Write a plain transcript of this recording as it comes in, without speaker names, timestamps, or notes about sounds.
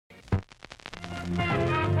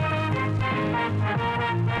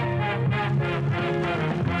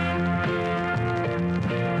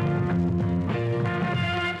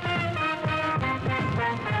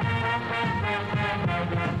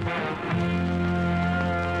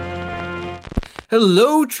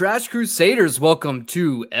Hello, Trash Crusaders. Welcome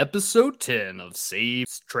to episode 10 of Save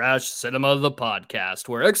Trash Cinema, the podcast,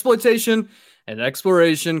 where exploitation and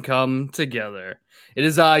exploration come together. It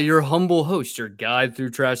is I, your humble host, your guide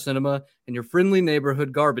through trash cinema, and your friendly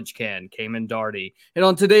neighborhood garbage can, Cayman Darty. And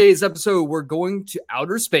on today's episode, we're going to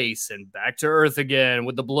outer space and back to Earth again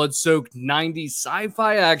with the blood-soaked 90s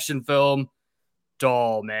sci-fi action film,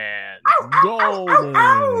 Dollman.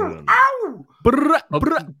 Dollman.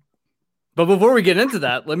 But before we get into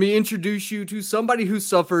that, let me introduce you to somebody who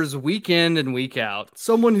suffers week in and week out.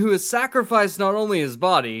 Someone who has sacrificed not only his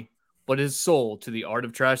body, but his soul to the art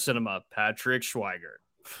of trash cinema, Patrick Schweigert.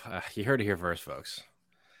 You heard it here first, folks.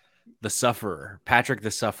 The Sufferer, Patrick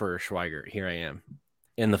the Sufferer Schweigert. Here I am,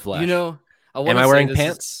 in the flesh. You know, am I wearing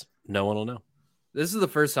pants? No one will know. This is the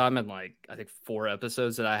first time in I think 4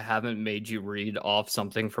 episodes that I haven't made you read off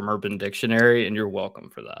something from Urban Dictionary, and you're welcome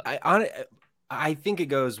for that. I think it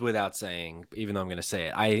goes without saying, even though I'm going to say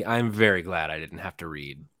it, I'm very glad I didn't have to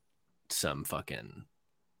read some fucking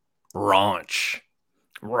raunch.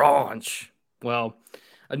 Well,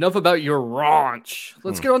 enough about your raunch.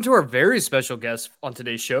 Let's get on to our very special guest on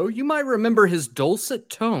today's show. You might remember his dulcet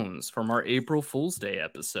tones from our April Fool's Day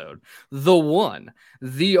episode. The one,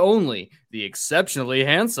 the only, the exceptionally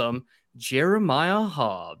handsome Jeremiah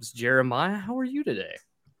Hobbs. Jeremiah, how are you today?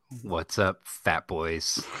 What's up, fat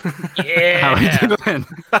boys? Yeah. How are you doing?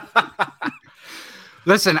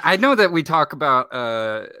 Listen, I know that we talk about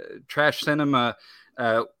trash cinema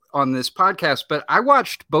on this podcast, but I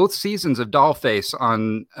watched both seasons of Dollface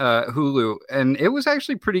on Hulu, and it was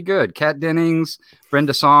actually pretty good. Kat Dennings,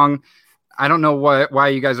 Brenda Song. I don't know why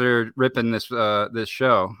you guys are ripping this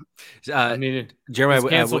show. I mean, Jeremiah,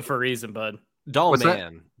 canceled for a reason, bud.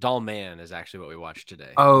 Dollman is actually what we watched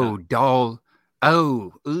today. Oh, Doll.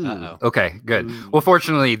 Oh, ooh. Okay, good. Ooh. Well,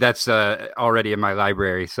 fortunately, that's already in my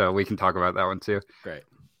library, so we can talk about that one too. Great.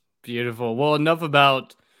 Beautiful. Well, enough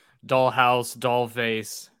about Dollhouse,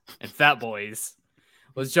 Dollface, and Fat Boys.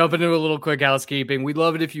 Let's jump into a little quick housekeeping. We'd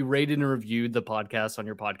love it if you rated and reviewed the podcast on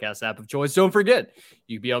your podcast app of choice. Don't forget,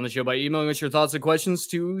 you can be on the show by emailing us your thoughts and questions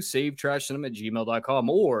to savetrashcinema@gmail.com,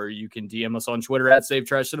 or you can DM us on Twitter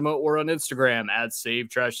 @SaveTrashCinema or on Instagram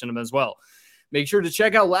 @SaveTrashCinema as well. Make sure to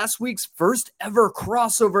check out last week's first ever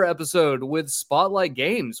crossover episode with Spotlight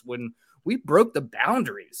Games when we broke the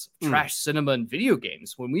boundaries of trash cinema and video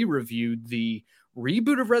games when we reviewed the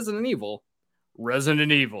reboot of Resident Evil,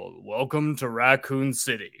 Welcome to Raccoon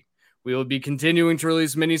City. We will be continuing to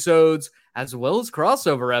release minisodes as well as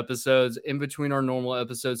crossover episodes in between our normal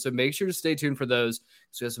episodes, so make sure to stay tuned for those.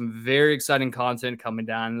 So we have some very exciting content coming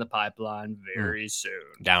down in the pipeline very soon.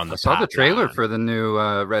 I saw the trailer for the new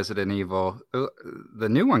Resident Evil, the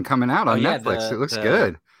new one coming out on Netflix. It looks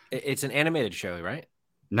good. It's an animated show, right?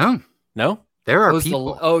 No. There are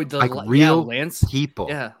people, real Lance people.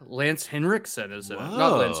 Yeah, Lance Henriksen is it?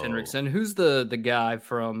 Not Lance Henriksen. Who's the guy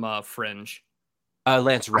from Fringe?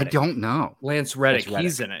 Lance Reddick. I don't know. Lance Reddick.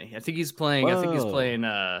 He's in it. I think he's playing Wesker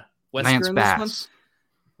Lance in Bass. this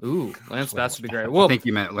one. Ooh, Lance Bass would be great. Well, I think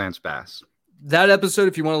you meant Lance Bass. That episode,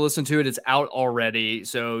 if you want to listen to it, it's out already.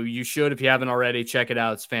 So you should, if you haven't already, check it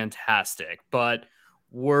out. It's fantastic. But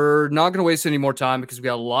we're not going to waste any more time because we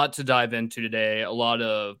got a lot to dive into today. A lot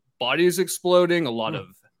of bodies exploding, a lot of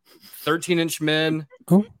 13-inch men,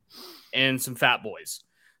 and some fat boys.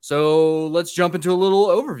 So let's jump into a little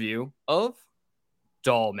overview of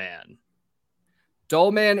Dollman.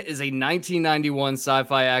 Dollman is a 1991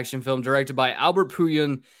 sci-fi action film directed by Albert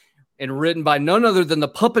Puyon and written by none other than the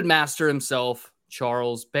puppet master himself,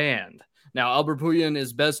 Charles Band. Now, Albert Puyon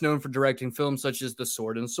is best known for directing films such as The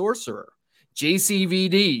Sword and Sorcerer,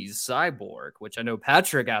 JCVD's Cyborg, which I know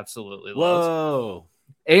Patrick absolutely loves,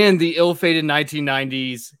 and the ill-fated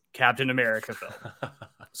 1990s Captain America film.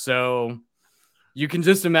 So you can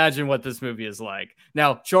just imagine what this movie is like.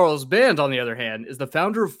 Now, Charles Band, on the other hand, is the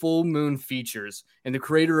founder of Full Moon Features and the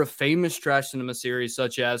creator of famous trash cinema series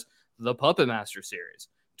such as the Puppet Master series,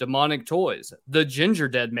 Demonic Toys, The Ginger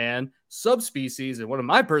Dead Man, Subspecies, and one of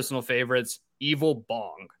my personal favorites, Evil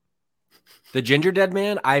Bong. The Ginger Dead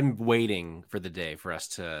Man, I'm waiting for the day for us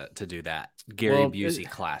to do that. Gary Busey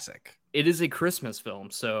classic. It is a Christmas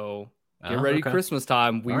film, so get ready Christmas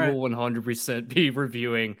time. We will 100% be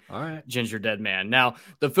reviewing Ginger Dead Man. Now,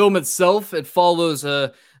 the film itself, it follows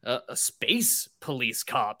a space police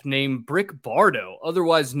cop named Brick Bardo,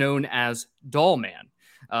 otherwise known as Dollman.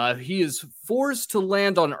 He is forced to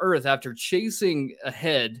land on Earth after chasing a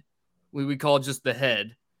head, we call just the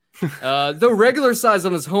head. Though regular size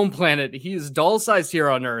on his home planet, he is doll sized here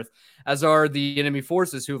on Earth, as are the enemy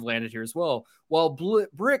forces who have landed here as well. While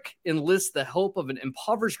Brick enlists the help of an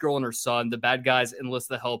impoverished girl and her son, the bad guys enlist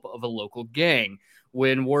the help of a local gang.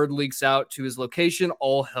 When word leaks out to his location,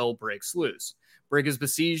 all hell breaks loose. Brick is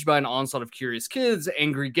besieged by an onslaught of curious kids,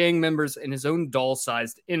 angry gang members, and his own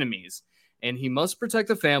doll-sized enemies. And he must protect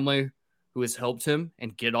the family who has helped him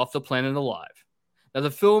and get off the planet alive. Now,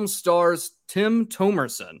 the film stars Tim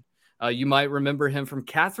Thomerson. You might remember him from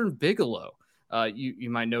Catherine Bigelow. You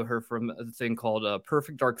might know her from a thing called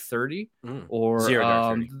Perfect Dark 30 or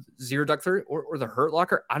Zero Dark 30 or The Hurt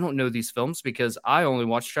Locker. I don't know these films because I only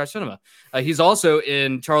watch trash cinema. He's also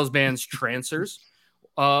in Charles Band's Trancers,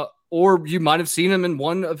 or you might have seen him in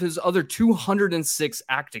one of his other 206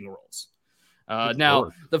 acting roles.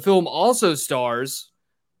 Now, the film also stars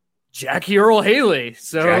Jackie Earl Haley.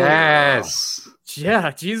 So, yes.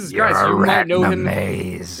 Yeah, Jesus Christ. You might know him.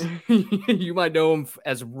 You might know him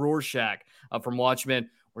as Rorschach from Watchmen,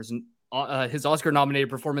 or his Oscar-nominated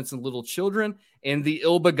performance in Little Children and the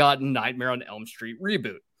ill-begotten Nightmare on Elm Street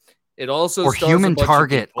reboot. It also stars Human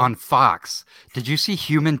Target on Fox. Did you see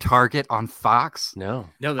Human Target on Fox? No.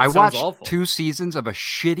 I watched awful. 2 seasons of a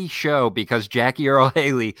shitty show because Jackie Earl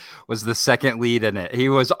Haley was the second lead in it. He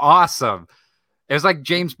was awesome. It was like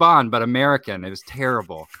James Bond, but American. It was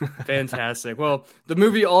terrible. Fantastic. Well, the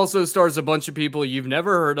movie also stars a bunch of people you've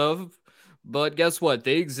never heard of, but guess what?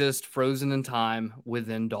 They exist frozen in time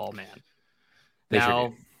within Dollman.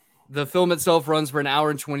 Now, the film itself runs for an hour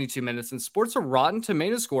and 22 minutes and sports a Rotten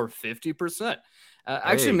Tomatoes score of 50%.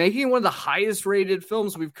 Actually making it one of the highest rated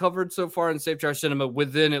films we've covered so far in Safe Trash Cinema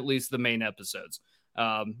within at least the main episodes.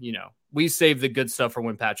 We save the good stuff for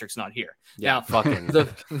when Patrick's not here. Yeah, now, fucking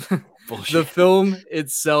the film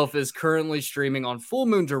itself is currently streaming on Full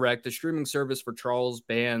Moon Direct, the streaming service for Charles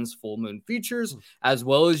Band's Full Moon features, as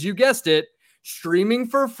well as, you guessed it, streaming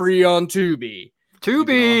for free on Tubi.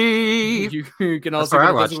 You can also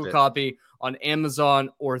get a physical copy on Amazon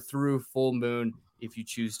or through Full Moon if you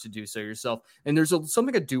choose to do so yourself. And there's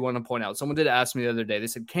something I do want to point out. Someone did ask me the other day. They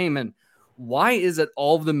said, Cayman, why is it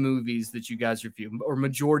all of the movies that you guys review, or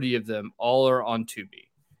majority of them, all are on Tubi?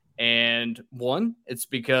 And 1, it's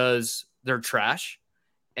because they're trash.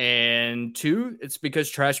 And 2, it's because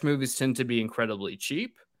trash movies tend to be incredibly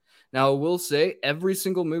cheap. Now, I will say every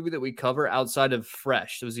single movie that we cover outside of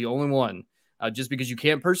Fresh, it was the only one, just because you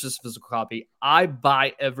can't purchase a physical copy, I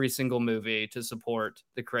buy every single movie to support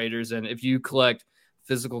the creators. And if you collect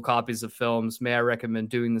physical copies of films, may I recommend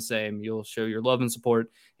doing the same. You'll show your love and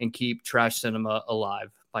support and keep trash cinema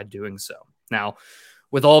alive by doing so. Now,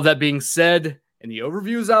 with all of that being said and the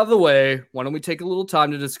overviews out of the way, why don't we take a little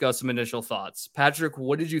time to discuss some initial thoughts? Patrick,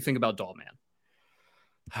 what did you think about Dollman?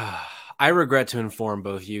 I regret to inform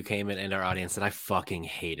both you, Cayman, and our audience that I fucking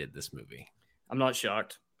hated this movie. I'm not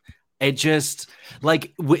shocked. It just,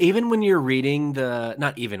 like, even when you're reading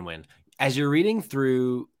as you're reading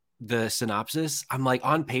through the synopsis, I'm like,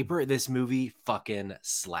 on paper, this movie fucking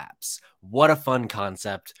slaps. What a fun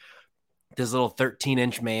concept. This little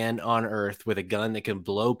 13-inch man on Earth with a gun that can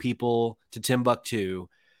blow people to Timbuktu.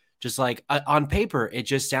 Just like, on paper, it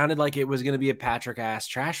just sounded like it was going to be a Patrick-ass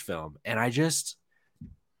trash film. And I just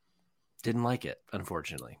didn't like it,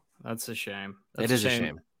 unfortunately. That's a shame. It is a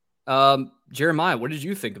shame. Jeremiah, what did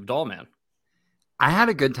you think of Dollman? I had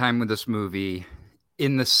a good time with this movie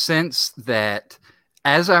in the sense that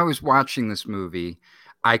as I was watching this movie,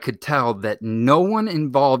 I could tell that no one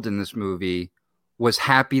involved in this movie was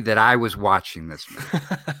happy that I was watching this movie.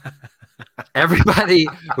 Everybody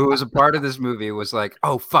who was a part of this movie was like,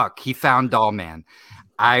 oh, fuck, he found Dollman.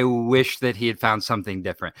 I wish that he had found something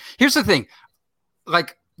different. Here's the thing.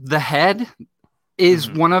 Like, the head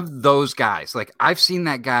is one of those guys. Like, I've seen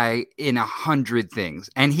that guy in 100 things,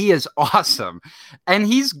 and he is awesome. And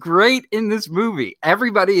he's great in this movie.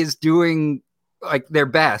 Everybody is doing like their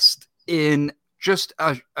best in just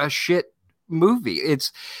a shit movie.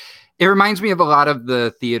 It reminds me of a lot of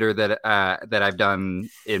the theater that I've done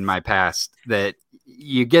in my past, that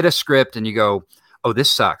you get a script and you go, oh,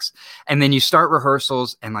 this sucks. And then you start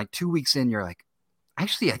rehearsals, and like 2 weeks in, you're like,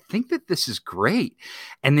 actually, I think that this is great.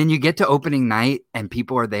 And then you get to opening night and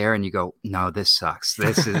people are there and you go, no, this sucks.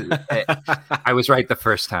 This is, I was right the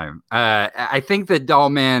first time. I think that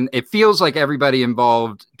Dollman, it feels like everybody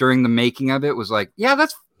involved during the making of it was like, yeah,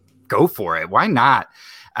 let's go for it. Why not?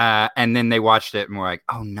 And then they watched it and were like,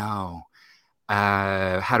 oh no,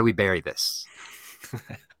 how do we bury this?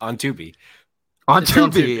 On Tubi. On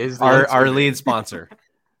Tubi is our lead sponsor.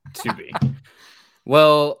 Tubi.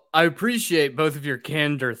 Well, I appreciate both of your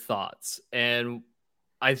candor thoughts, and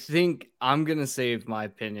I think I'm gonna save my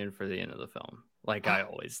opinion for the end of the film, like I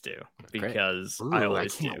always do, because Ooh, I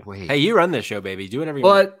always can't do. wait. Hey, you run this show, baby. Do whatever you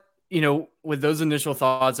want. But with those initial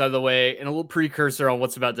thoughts out of the way, and a little precursor on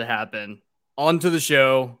what's about to happen, on to the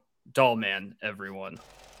show. Dollman, everyone.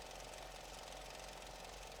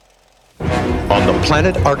 On the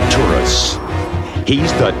planet Arcturus,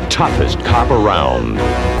 he's the toughest cop around.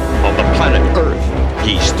 On the planet Earth,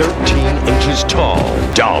 he's 13 inches tall.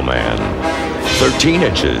 Dollman. 13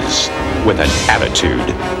 inches with an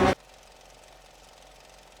attitude.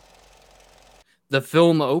 The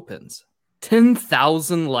film opens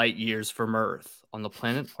 10,000 light years from Earth on the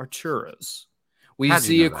planet Arcturus. We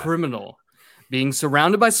see a criminal being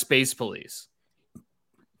surrounded by space police.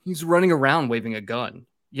 He's running around waving a gun,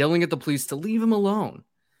 yelling at the police to leave him alone.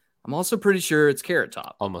 I'm also pretty sure it's Carrot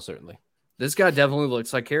Top. Almost certainly. This guy definitely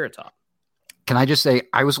looks like Carrot Top. Can I just say,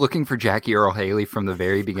 I was looking for Jackie Earl Haley from the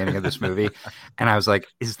very beginning of this movie, and I was like,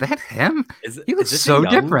 is that him? He looks so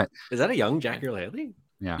different. Is that a young Jackie Earl Haley?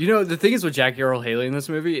 Yeah. The thing is with Jackie Earl Haley in this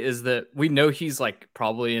movie is that we know he's like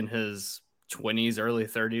probably in his 20s, early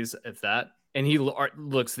 30s, if that. And he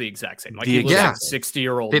looks the exact same. Like he looks like a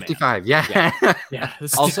 60-year-old 55, man. Yeah.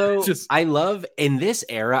 Also, I love, in this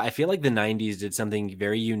era, I feel like the 90s did something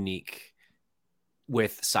very unique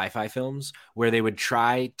with sci-fi films where they would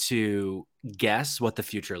try to guess what the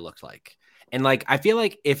future looked like. And like, I feel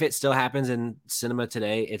like if it still happens in cinema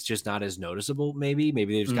today, it's just not as noticeable. Maybe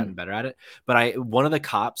they've just gotten better at it. But one of the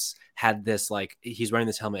cops had this, like, he's wearing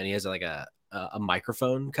this helmet and he has like a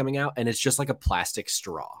microphone coming out, and it's just like a plastic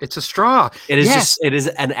straw. It's a straw. It is it is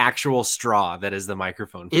an actual straw that is the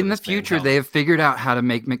microphone. In the future, they have figured out how to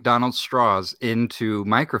make McDonald's straws into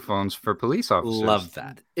microphones for police officers. Love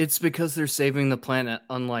that. It's because they're saving the planet,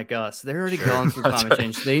 unlike us. They're already gone through climate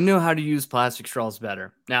change. They know how to use plastic straws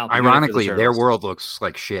better. Now, ironically, their world looks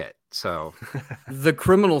like shit. So the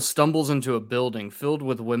criminal stumbles into a building filled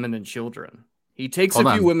with women and children. He takes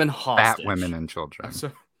a few women hostage. Fat women and children.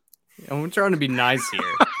 I'm trying to be nice here.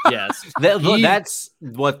 Yes. That's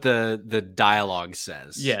what the dialogue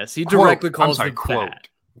says. Yes, he directly calls them fat.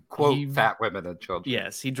 Quote, fat women and children.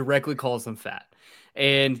 Yes, he directly calls them fat.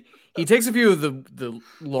 And he takes a few of the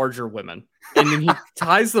larger women, and then he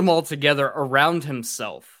ties them all together around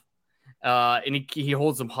himself. And he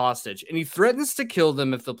holds them hostage. And he threatens to kill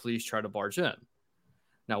them if the police try to barge in.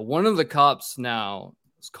 Now, one of the cops now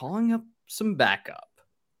is calling up some backup.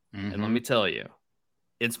 Mm-hmm. And let me tell you,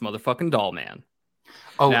 it's motherfucking Dollman.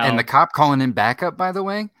 Oh, now, and the cop calling in backup, by the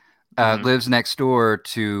way, lives next door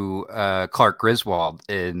to Clark Griswold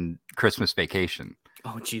in Christmas Vacation.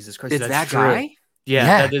 Oh, Jesus Christ. Is that guy? Yeah,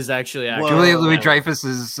 that is actually Julia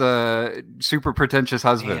Louis-Dreyfus's super pretentious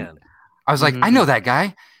husband. Man. I was like, I know that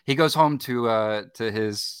guy. He goes home to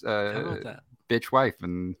his bitch wife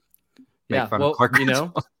and make fun of Clark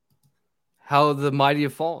Griswold. How the mighty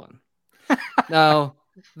have fallen. Now,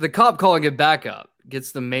 the cop calling it backup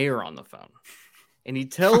gets the mayor on the phone, and he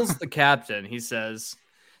tells the captain, he says,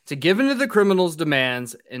 to give in to the criminal's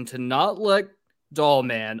demands and to not let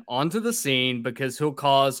Dollman onto the scene because he'll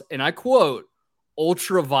cause, and I quote,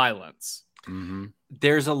 ultra violence. Mm-hmm.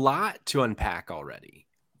 There's a lot to unpack already,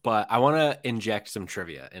 but I want to inject some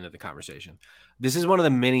trivia into the conversation. This is one of the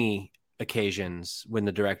many occasions when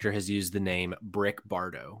the director has used the name Brick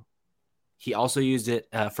Bardo. He also used it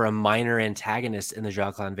for a minor antagonist in the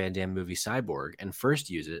Jean-Claude Van Damme movie Cyborg, and first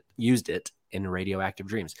used it in Radioactive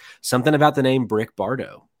Dreams. Something about the name Brick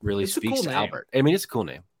Bardo really speaks to Albert. I mean, it's a cool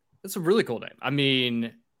name. It's a really cool name. I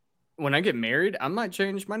mean, when I get married, I might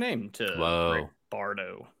change my name to Brick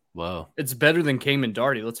Bardo. Whoa. It's better than Cayman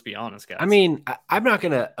Darty, let's be honest, guys. I mean, I'm not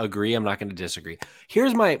going to agree. I'm not going to disagree.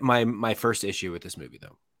 Here's my first issue with this movie,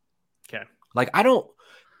 though. Okay. Like,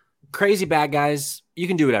 crazy bad guys, you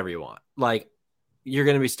can do whatever you want. Like, you're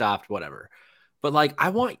going to be stopped, whatever. But, like, I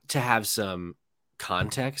want to have some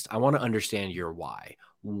context. I want to understand your why.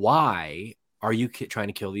 Why are you trying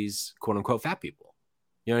to kill these quote-unquote fat people?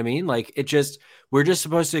 You know what I mean? Like, we're just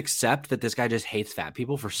supposed to accept that this guy just hates fat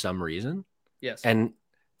people for some reason. Yes. And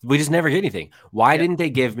we just never get anything. Why didn't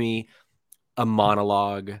they give me a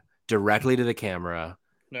monologue directly to the camera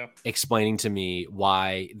explaining to me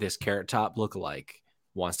why this Carrot Top lookalike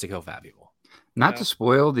wants to kill fat people? Not to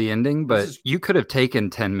spoil the ending, but you could have taken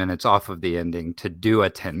 10 minutes off of the ending to do a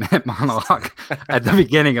 10-minute monologue at the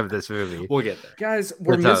beginning of this movie. We'll get there. Guys,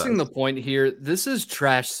 we're missing the point here. This is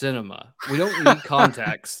trash cinema. We don't need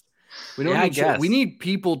context. We don't need we need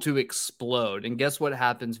people to explode. And guess what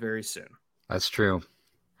happens very soon? That's true.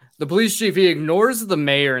 The police chief, he ignores the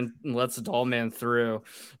mayor and lets the Dollman through.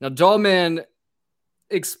 Now, Dollman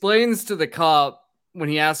explains to the cop when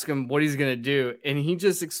he asks him what he's going to do, and he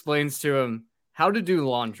just explains to him how to do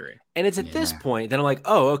laundry. And it's at this point that I'm like,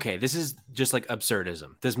 oh, okay, this is just like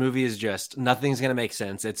absurdism. This movie is just, nothing's going to make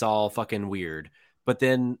sense. It's all fucking weird. But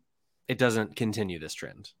then it doesn't continue this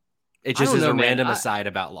trend. It just is a random aside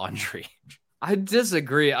about laundry. I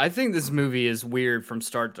disagree. I think this movie is weird from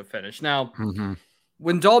start to finish. Now,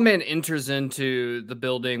 when Dollman enters into the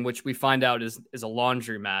building, which we find out is a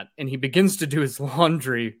laundromat, and he begins to do his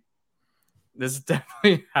laundry, this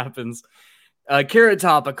definitely happens. Carrot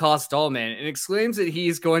Top accosts Dollman and exclaims that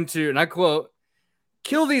he's going to, and I quote,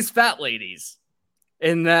 kill these fat ladies.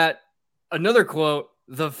 And that, another quote,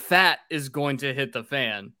 the fat is going to hit the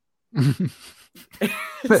fan.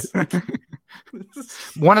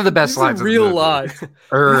 One of the best lines. Real lines. These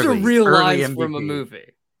are real lines MVP. from a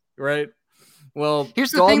movie, right? Well,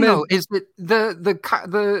 here's the thing, though, is that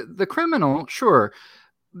the criminal, sure,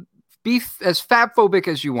 be as fat phobic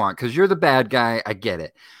as you want because you're the bad guy. I get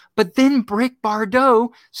it. But then Brick Bardot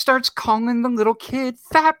starts calling the little kid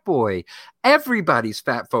fat boy. Everybody's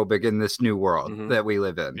fat phobic in this new world that we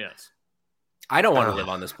live in. Yes. I don't want to live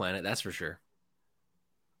on this planet. That's for sure.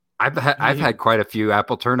 I've had quite a few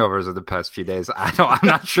apple turnovers in the past few days. I'm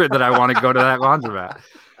not sure that I want to go to that laundromat.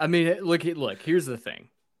 I mean, look, here's the thing.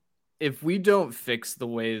 If we don't fix the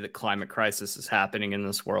way the climate crisis is happening in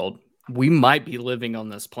this world, we might be living on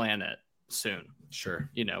this planet soon. Sure.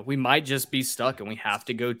 You know, we might just be stuck and we have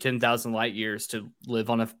to go 10,000 light years to live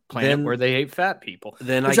on a planet where they hate fat people.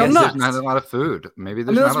 Then I guess there's not a lot of food. Maybe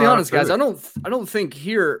there's let's be honest, guys. I don't think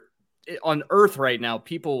here on Earth right now,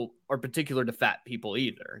 people are particular to fat people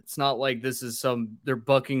either. It's not like this is they're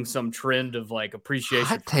bucking some trend of like appreciation.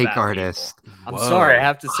 Hot take artist. I'm sorry, I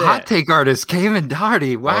have to say hot take artist came in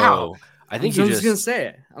Darty. Wow. Whoa. I think I'm just going to say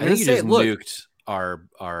it. I think you just nuked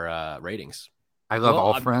our ratings. I love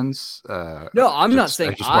all friends. No, I'm not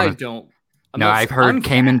saying I don't. I've heard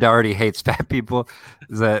Cayman Darty hates fat people.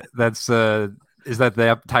 Is that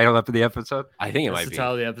the title of the episode? I think That's the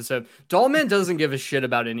title of the episode. Dollman doesn't give a shit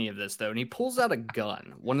about any of this, though, and he pulls out a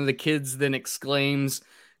gun. One of the kids then exclaims,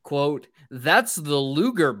 quote, "That's the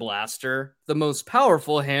Luger blaster, the most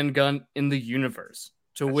powerful handgun in the universe."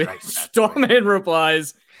 To which Dollman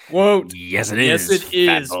replies, quote, "Yes, it is. Yes, it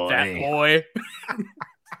is, fat boy."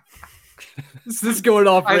 This is going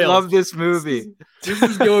off rails. I love this movie. This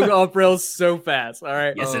is going off rails so fast. All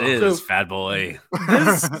right. Yes, it is, fat boy.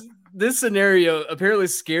 This scenario apparently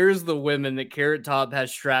scares the women that Carrot Top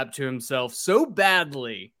has strapped to himself so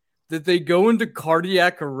badly that they go into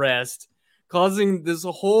cardiac arrest, causing this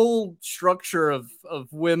whole structure of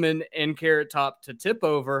women and Carrot Top to tip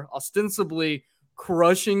over, ostensibly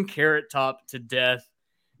crushing Carrot Top to death.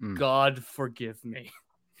 God forgive me.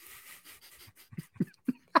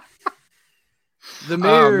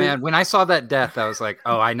 Oh man, when I saw that death, I was like,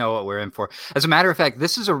 oh, I know what we're in for. As a matter of fact,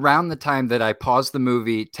 this is around the time that I paused the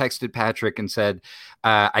movie, texted Patrick and said,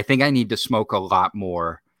 I think I need to smoke a lot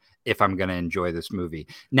more if I'm going to enjoy this movie.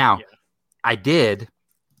 Now, I did.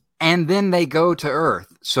 And then they go to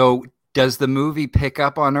Earth. So does the movie pick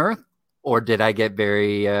up on Earth, or did I get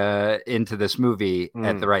very into this movie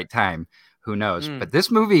at the right time? Who knows? But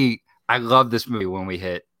this movie, I love this movie when we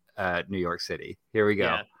hit New York City. Here we go.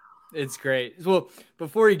 Yeah. It's great. Well,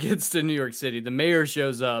 before he gets to New York City, the mayor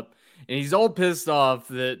shows up and he's all pissed off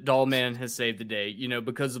that Dollman has saved the day,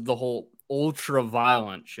 because of the whole ultra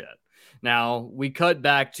violent shit. Now, we cut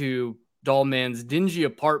back to Dollman's dingy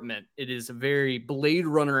apartment. It is a very Blade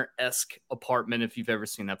Runner-esque apartment, if you've ever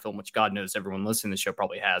seen that film, which God knows everyone listening to the show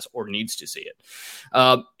probably has or needs to see it.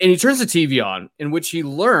 And he turns the TV on, in which he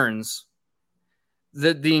learns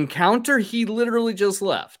that the encounter he literally just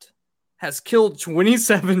left has killed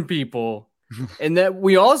 27 people, and that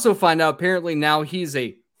we also find out apparently now he's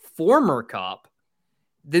a former cop.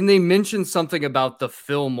 Then they mention something about the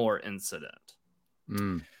Fillmore incident.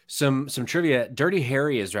 Some trivia. Dirty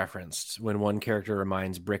Harry is referenced when one character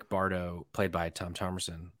reminds Brick Bardot, played by Tom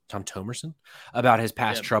Thomerson, about his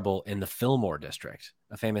past trouble in the Fillmore district.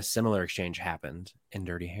 A famous similar exchange happened in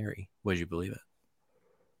Dirty Harry. Would you believe it?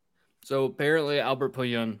 So apparently Albert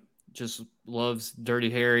Puyon just loves Dirty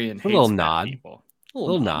Harry and hates a little nod. People. A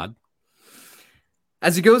little nod.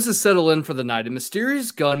 As he goes to settle in for the night, a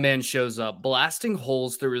mysterious gunman shows up, blasting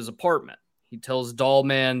holes through his apartment. He tells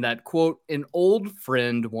Dollman that, quote, an old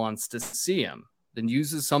friend wants to see him, then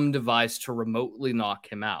uses some device to remotely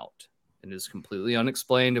knock him out. It is completely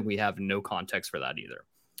unexplained, and we have no context for that either.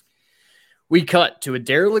 We cut to a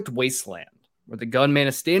derelict wasteland where the gunman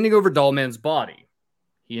is standing over Dollman's body.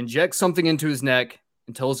 He injects something into his neck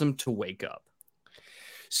and tells him to wake up.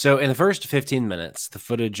 So in the first 15 minutes, the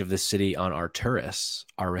footage of the city on Arcturus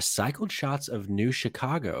are recycled shots of New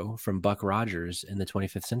Chicago from Buck Rogers in the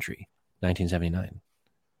 25th century, 1979.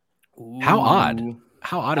 How odd. Ooh.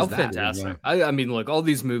 How odd How is that? fantastic. I mean, look, all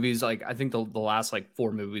these movies, like I think the last like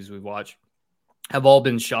 4 movies we've watched have all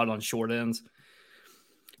been shot on short ends.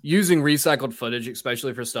 Using recycled footage,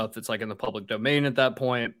 especially for stuff that's like in the public domain at that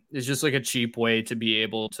point, is just like a cheap way to be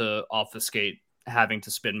able to obfuscate having to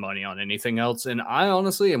spend money on anything else. And I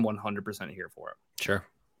honestly am 100% here for it. Sure.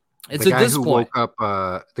 It's the at guy this who point. woke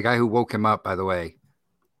up, the guy who woke him up, by the way,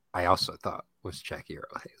 I also thought was Jackie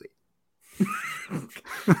Earl Haley.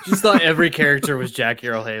 Just thought every character was Jackie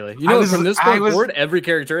Earl Haley. You know, from this point forward, every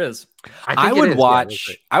character is. I would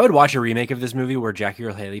watch a remake of this movie where Jackie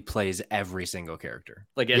Earl Haley plays every single character.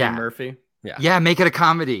 Like Eddie Murphy. Yeah, make it a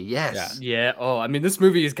comedy. Yes. Yeah. Oh, I mean, this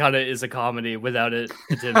movie is a comedy without it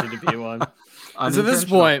attempting to be one. So at this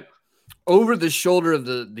point, over the shoulder of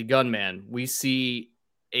the gunman, we see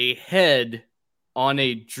a head on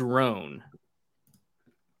a drone.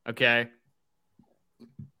 Okay.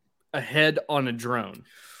 A head on a drone.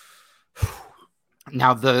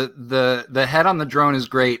 Now the head on the drone is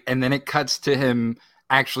great, and then it cuts to him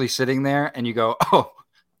actually sitting there, and you go, "Oh,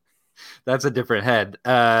 that's a different head.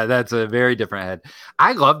 That's a very different head."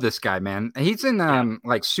 I love this guy, man. He's in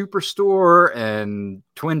like Superstore and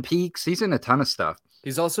Twin Peaks. He's in a ton of stuff.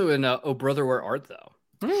 He's also in Oh Brother Where Art Thou.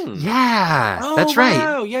 Yeah, that's right.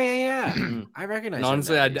 Wow. Yeah. I recognize. And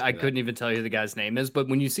honestly, I couldn't even tell you who the guy's name is, but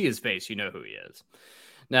when you see his face, you know who he is.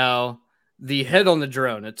 Now, the head on the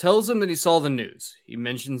drone, it tells him that he saw the news. He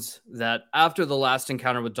mentions that after the last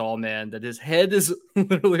encounter with Dollman, that his head is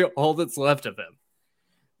literally all that's left of him.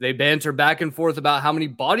 They banter back and forth about how many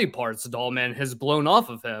body parts Dollman has blown off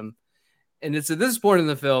of him. And it's at this point in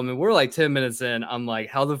the film, and we're like 10 minutes in, I'm like,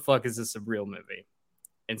 how the fuck is this a real movie?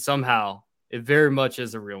 And somehow, it very much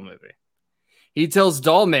is a real movie. He tells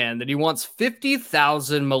Dollman that he wants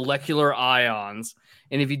 50,000 molecular ions,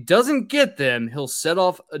 and if he doesn't get them, he'll set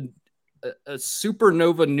off a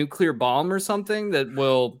supernova nuclear bomb or something that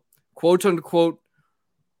will, quote unquote,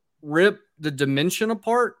 rip the dimension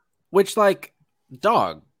apart. Which, like,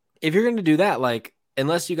 dog, if you're going to do that, like,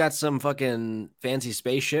 unless you got some fucking fancy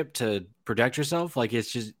spaceship to protect yourself, like,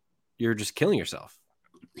 you're just killing yourself.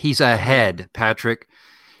 He's a head, Patrick.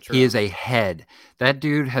 True. He is a head. That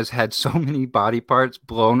dude has had so many body parts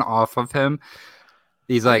blown off of him.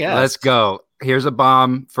 He's like, let's go. Here's a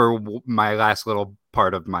bomb for my last little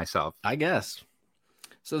part of myself. I guess.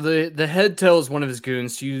 So the head tells one of his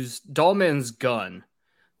goons to use Dollman's gun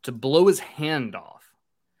to blow his hand off.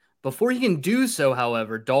 Before he can do so,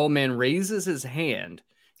 however, Dollman raises his hand,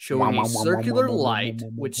 showing a circular light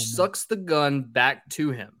which sucks the gun back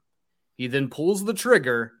to him. He then pulls the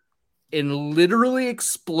trigger and literally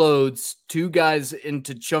explodes 2 guys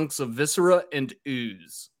into chunks of viscera and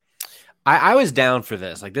ooze. I was down for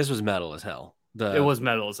this. Like, this was metal as hell. It was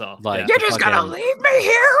metal as hell. Like, you're just gonna leave me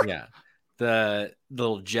here? Yeah. The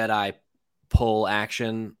little Jedi pull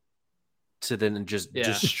action to then just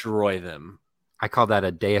destroy them. I call that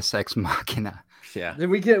a Deus Ex Machina. Yeah.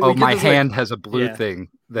 Then we get my this, hand like, has a blue thing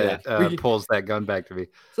that pulls that gun back to me.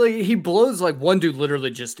 So he blows, like, one dude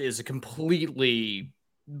literally just is completely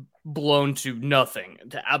blown to nothing,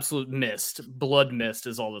 to absolute mist. Blood mist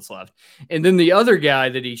is all that's left. And then the other guy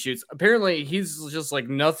that he shoots, apparently he's just like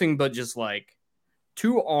nothing but just like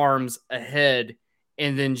 2 arms, a head,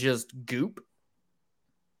 and then just goop.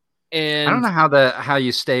 And I don't know how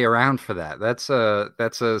you stay around for that. That's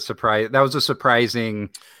a surprise. That was a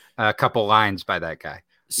surprising couple lines by that guy.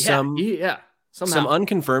 Some Somehow.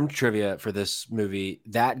 unconfirmed trivia for this movie.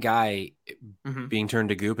 That guy being turned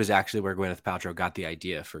to goop is actually where Gwyneth Paltrow got the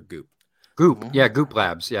idea for goop. Goop. Yeah, Goop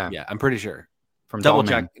Labs. Yeah. Yeah, I'm pretty sure. From Double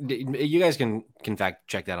Dollman. check. You guys can fact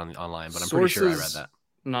check that online, but I'm pretty sure I read that.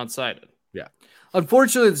 Not cited. Yeah.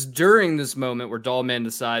 Unfortunately, it's during this moment where Dollman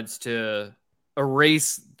decides to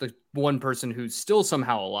erase the one person who's still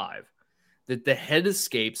somehow alive, that the head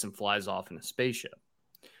escapes and flies off in a spaceship.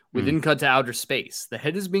 We then cut to outer space. The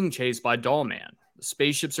head is being chased by Dollman. The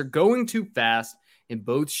spaceships are going too fast, and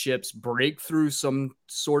both ships break through some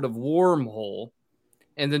sort of wormhole,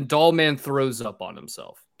 and then Dollman throws up on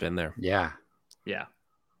himself. Been there. Yeah. Yeah.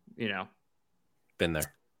 You know. Been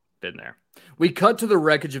there. Been there. We cut to the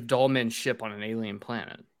wreckage of Dollman's ship on an alien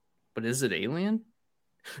planet. But is it alien?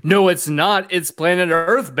 No, it's not. It's planet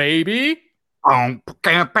Earth, baby. Oh,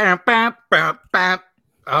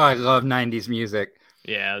 I love 90s music.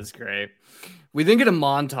 Yeah, it's great. We then get a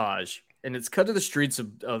montage, and it's cut to the streets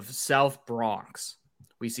of South Bronx.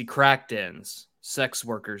 We see crack dens, sex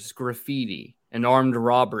workers, graffiti, and armed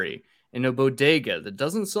robbery. in a bodega that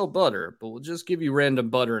doesn't sell butter, but will just give you random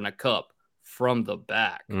butter in a cup from the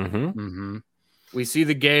back. We see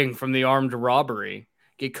the gang from the armed robbery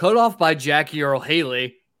get cut off by Jackie Earl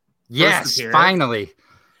Haley. Yes, finally.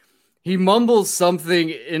 He mumbles something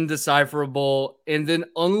indecipherable and then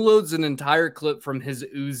unloads an entire clip from his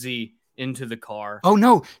Uzi into the car. Oh,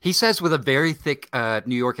 no. He says with a very thick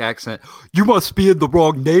New York accent, "You must be in the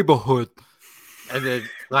wrong neighborhood." And then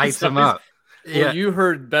lights him up. Well, you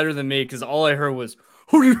heard better than me because all I heard was,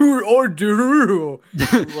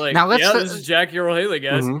 like, now this is Jackie Earl Haley,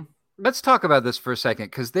 guys. Let's talk about this for a second,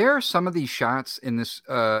 because there are some of these shots in this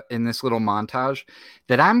little montage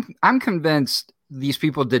that I'm convinced these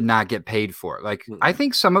people did not get paid for. Like, I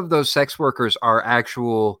think some of those sex workers are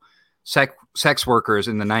actual sex workers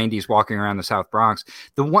in the 90s walking around the South Bronx.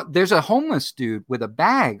 There's a homeless dude with a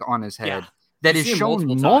bag on his head that is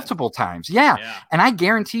shown multiple times. Yeah. And I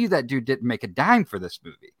guarantee you that dude didn't make a dime for this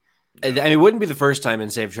movie. And it wouldn't be the first time in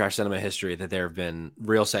Save Trash Cinema history that there have been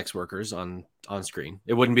real sex workers on screen.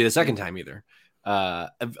 It wouldn't be the second time either. A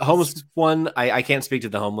homeless one, I can't speak to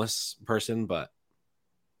the homeless person, but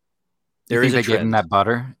there is a trend. They gave him that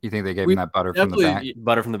butter? You think they gave him that butter from the back?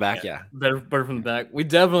 Butter from the back, yeah. Butter from the back. We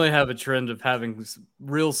definitely have a trend of having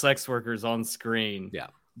real sex workers on screen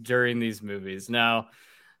during these movies. Now,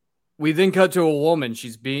 we then cut to a woman.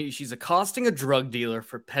 She's accosting a drug dealer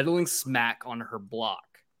for peddling smack on her block.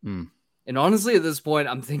 And honestly, at this point,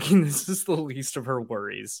 I'm thinking this is the least of her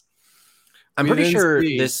worries. I'm pretty sure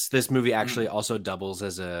this movie actually also doubles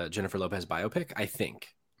as a Jennifer Lopez biopic. I think.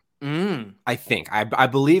 I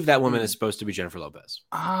believe that woman is supposed to be Jennifer Lopez.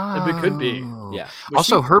 It could be. Yeah.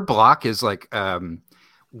 Also, her block is like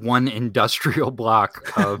one industrial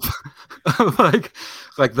block of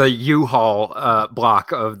like the U-Haul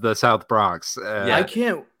block of the South Bronx. I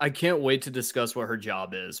can't wait to discuss what her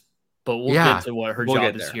job is. But we'll get to what her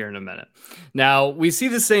job is here in a minute. Now, we see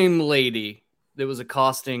the same lady that was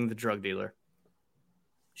accosting the drug dealer.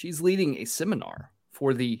 She's leading a seminar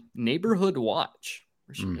for the Neighborhood Watch,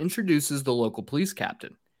 where she introduces the local police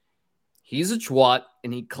captain. He's a twat,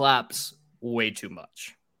 and he claps way too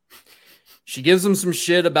much. She gives him some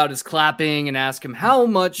shit about his clapping and asks him how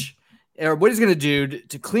much or what he's going to do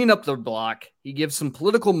to clean up the block. He gives some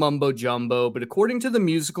political mumbo-jumbo, but according to the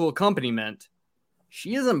musical accompaniment,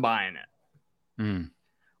 she isn't buying it.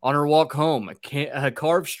 On her walk home, a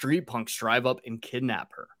car of street punks drive up and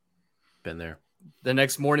kidnap her. Been there. The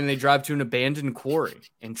next morning, they drive to an abandoned quarry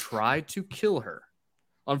and try to kill her.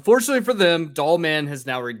 Unfortunately for them, Dollman has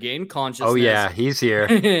now regained consciousness. Oh, yeah, he's here.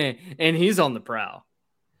 And he's on the prowl.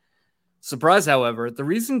 Surprise, however, the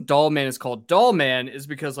reason Dollman is called Dollman is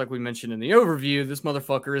because, like we mentioned in the overview, this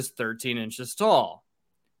motherfucker is 13 inches tall.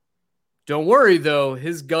 Don't worry, though.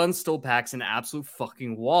 His gun still packs an absolute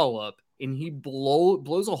fucking wallop, and he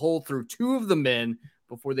blows a hole through two of the men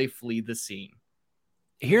before they flee the scene.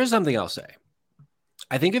 Here's something I'll say.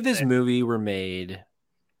 I think if this movie were made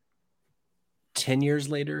 10 years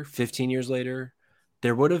later, 15 years later,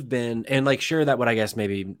 there would have been, and like, sure, that would, I guess,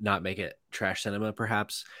 maybe not make it trash cinema,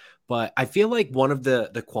 perhaps. But I feel like one of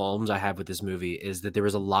the qualms I have with this movie is that there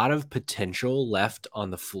was a lot of potential left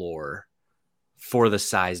on the floor for the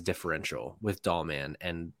size differential with Dollman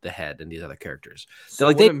and the head and these other characters. So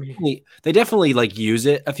like they definitely like use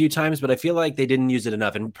it a few times, but I feel like they didn't use it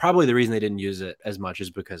enough. And probably the reason they didn't use it as much is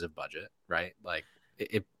because of budget, right? Like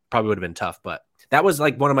it probably would have been tough, but that was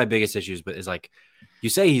like one of my biggest issues. But is like, you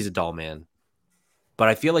say he's a Dollman, but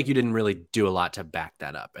I feel like you didn't really do a lot to back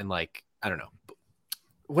that up. And like, I don't know.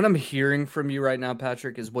 What I'm hearing from you right now,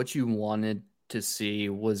 Patrick, is what you wanted to see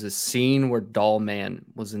was a scene where Dollman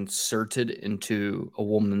was inserted into a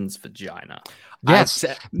woman's vagina. Yes,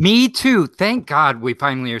 me too. Thank God we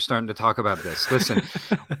finally are starting to talk about this. Listen,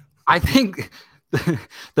 I think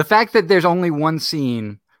the fact that there's only one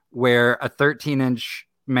scene where a 13-inch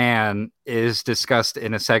man is discussed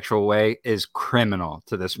in a sexual way is criminal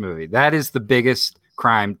to this movie. That is the biggest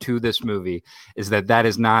crime to this movie, is that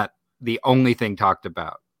is not the only thing talked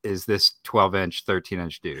about. Is this 12-inch,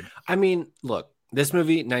 13-inch dude. I mean, look, this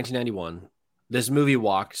movie, 1991, this movie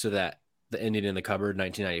walked so that the Indian in the cupboard,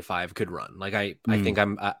 1995, could run. Like, I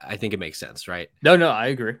think it makes sense, right? No, I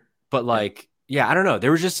agree. But like, yeah, I don't know. There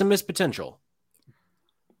was just some missed potential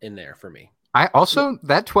in there for me. I also,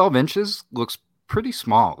 that 12 inches looks pretty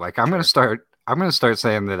small. Like, I'm going to start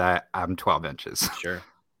saying that I'm 12 inches. Sure.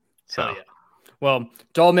 So, yeah. Well,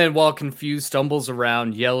 Dollman, while confused, stumbles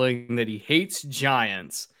around yelling that he hates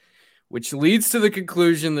giants, which leads to the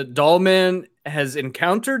conclusion that Dollman has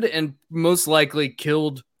encountered and most likely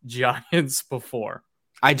killed giants before.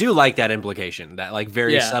 I do like that implication, that like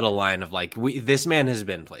very subtle line of like, this man has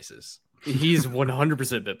been places. He's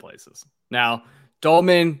 100% bit places. Now,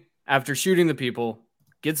 Dollman, after shooting the people,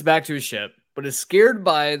 gets back to his ship, but is scared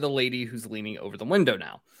by the lady who's leaning over the window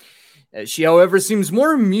now. She, however, seems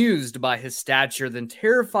more amused by his stature than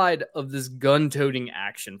terrified of this gun-toting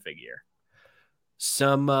action figure.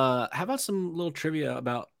 How about some little trivia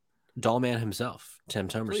about Dollman himself, Tim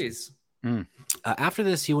Thomerson? Please. After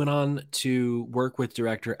this, he went on to work with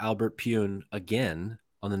director Albert Pyun again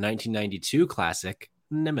on the 1992 classic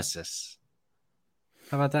Nemesis.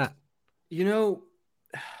 How about that? You know,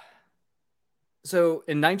 so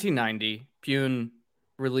in 1990, Pyun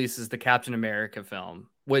releases the Captain America film,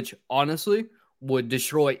 which honestly would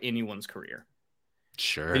destroy anyone's career.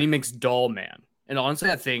 Sure. Then he makes Dollman, and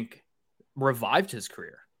honestly, I think revived his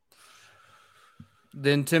career.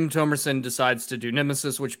 Then Tim Thomerson decides to do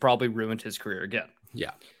Nemesis, which probably ruined his career again.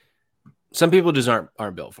 Yeah. Some people just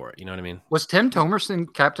aren't built for it. You know what I mean? Was Tim Thomerson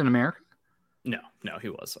Captain America? No, he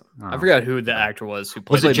wasn't. Oh. I forgot who the actor was who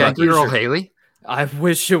played. Was it Jackie Earl Haley? I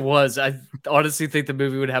wish it was. I honestly think the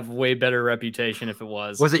movie would have way better reputation if it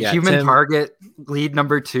was. Was it Human Target lead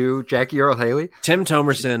number 2, Jackie Earl Haley? Tim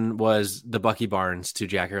Thomerson was the Bucky Barnes to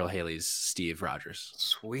Jackie Earl Haley's Steve Rogers.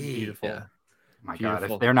 Sweet. Beautiful. Yeah. My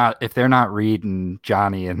Beautiful. God, if they're not reading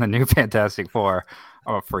Johnny in the new Fantastic Four,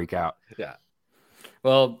 I'm gonna freak out. Yeah.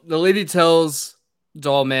 Well, the lady tells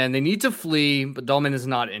Dollman they need to flee, but Dollman is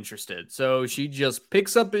not interested. So she just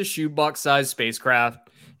picks up his shoebox-sized spacecraft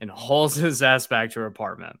and hauls his ass back to her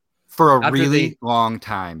apartment. For a really long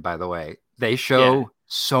time, by the way. They show Yeah.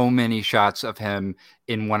 so many shots of him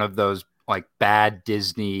in one of those like bad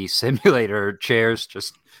Disney simulator chairs,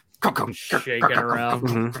 just Shaking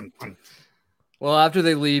around. Well, after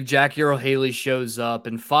they leave, Jackie Earl Haley shows up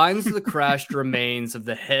and finds the crashed remains of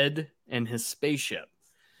the head and his spaceship.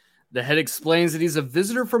 The head explains that he's a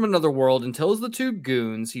visitor from another world and tells the two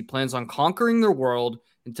goons he plans on conquering their world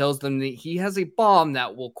and tells them that he has a bomb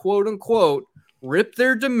that will, quote unquote, rip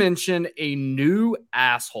their dimension a new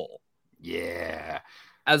asshole. Yeah.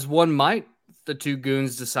 As one might, the two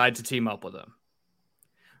goons decide to team up with him.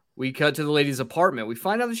 We cut to the lady's apartment. We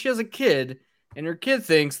find out that she has a kid, and her kid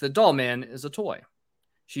thinks that Dollman is a toy.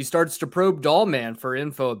 She starts to probe Dollman for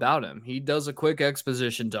info about him. He does a quick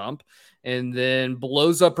exposition dump and then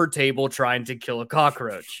blows up her table trying to kill a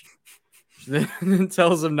cockroach. She then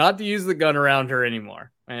tells him not to use the gun around her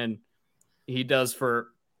anymore. And he does for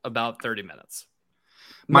about 30 minutes.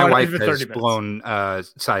 My Not wife even has 30 minutes. blown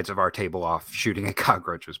sides of our table off shooting at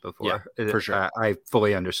cockroaches before. Yeah, for sure. I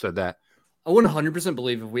fully understood that. I 100%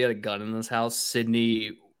 believe if we had a gun in this house,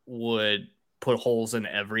 Sydney would put holes in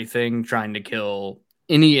everything trying to kill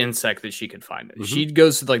any insect that she could find. Mm-hmm. She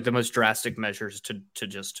goes to like the most drastic measures to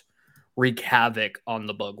just wreak havoc on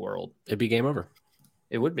the bug world. It'd be game over.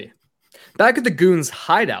 It would be. Back at the goons'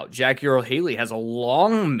 hideout, Jackie Earl Haley has a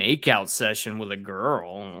long makeout session with a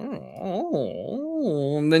girl.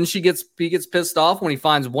 And then he gets pissed off when he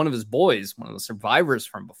finds one of his boys, one of the survivors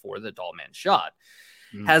from before the Dollman shot,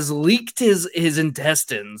 has leaked his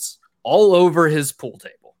intestines all over his pool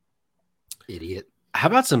table. Idiot. How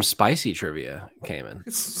about some spicy trivia, Cayman?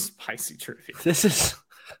 It's spicy trivia. This is,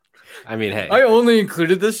 I mean, hey, I only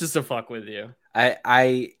included this just to fuck with you.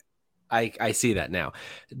 I see that now.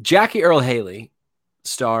 Jackie Earl Haley,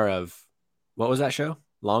 star of what was that show?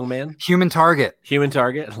 Long Man? Human Target. Human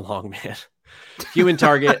Target? Long Man. Human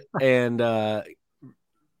Target and the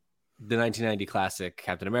 1990 classic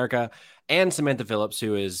Captain America, and Samantha Phillips,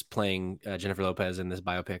 who is playing Jennifer Lopez in this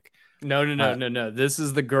biopic. No. This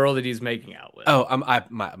is the girl that he's making out with. Oh,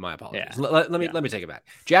 my apologies. Yeah. Let me take it back.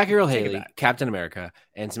 Jackie Earl Take it Haley, back. Captain America,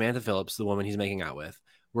 and Samantha Phillips, the woman he's making out with,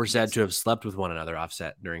 were said to have slept with one another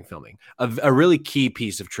offset during filming. A really key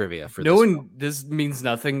piece of trivia for this film. This means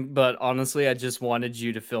nothing, but honestly, I just wanted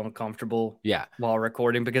you to feel uncomfortable Yeah. while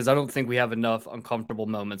recording because I don't think we have enough uncomfortable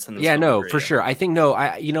moments in this. Yeah, film no, for for you. sure. I think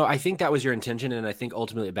that was your intention, and I think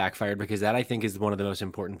ultimately it backfired because that I think is one of the most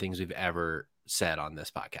important things we've ever said on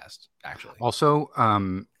this podcast, actually. Also,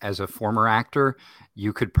 as a former actor,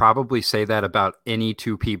 you could probably say that about any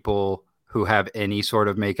two people who have any sort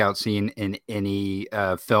of makeout scene in any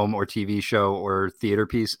film or TV show or theater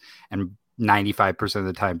piece, and 95% of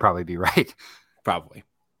the time probably be right. Probably.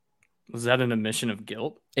 Was that an admission of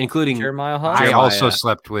guilt, Including Jeremiah Hunt? I also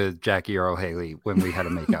slept with Jackie Earl Haley when we had a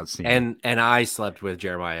makeout scene. and I slept with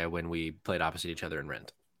Jeremiah when we played opposite each other in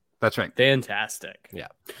Rent. That's right. Fantastic. Yeah.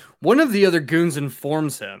 One of the other goons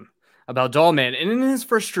informs him about Dollman, and in his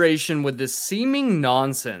frustration with this seeming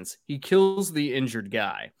nonsense, he kills the injured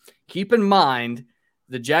guy. Keep in mind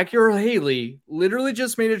that Jackie Earl Haley literally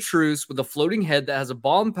just made a truce with a floating head that has a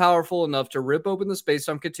bomb powerful enough to rip open the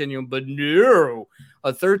space-time continuum, but no,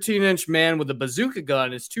 a 13-inch man with a bazooka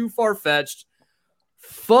gun is too far-fetched.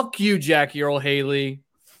 Fuck you, Jackie Earl Haley.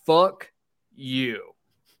 Fuck you.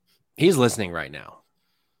 He's listening right now.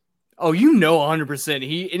 Oh,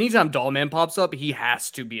 100%. Anytime Dollman pops up, he has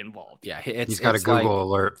to be involved. Yeah, he's got a Google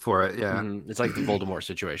alert for it. Yeah, it's like the Voldemort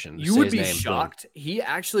situation. You would be shocked. He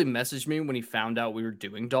actually messaged me when he found out we were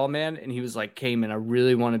doing Dollman, and he was like, "Cayman, I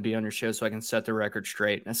really want to be on your show so I can set the record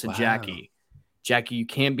straight." And I said, wow. Jackie, you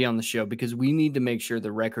can't be on the show because we need to make sure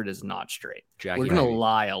the record is not straight. We're going to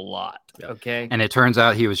lie a lot, okay? And it turns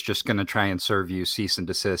out he was just going to try and serve you cease and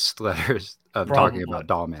desist letters of talking about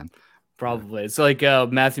Dollman. Probably. It's like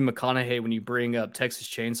Matthew McConaughey when you bring up Texas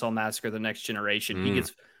Chainsaw Massacre: The Next Generation. He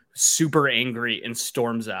gets super angry and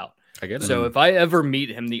storms out. I get it. So if I ever meet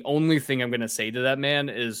him, the only thing I'm going to say to that man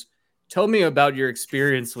is, tell me about your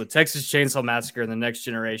experience with Texas Chainsaw Massacre: The Next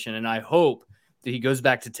Generation, and I hope that he goes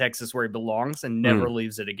back to Texas where he belongs and never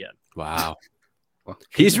leaves it again. Wow.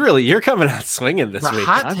 You're coming out swinging this week.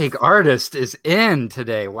 Hot take artist is in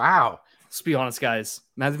today. Wow. Let's be honest, guys.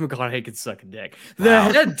 Matthew McConaughey can suck a dick. The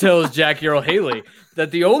head tells Jackie Earl Haley that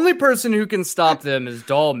the only person who can stop them is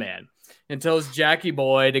Dollman and tells Jackie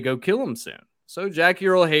Boy to go kill him soon. So Jackie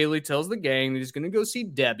Earl Haley tells the gang that he's going to go see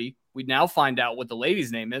Debbie. We now find out what the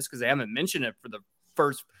lady's name is because they haven't mentioned it for the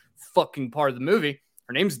first fucking part of the movie.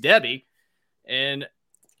 Her name's Debbie. And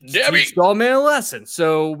teach Dollman a lesson.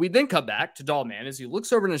 So we then cut back to Dollman as he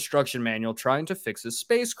looks over an instruction manual trying to fix his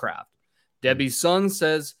spacecraft. Debbie's son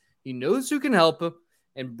says he knows who can help him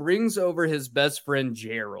and brings over his best friend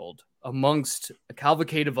Gerald amongst a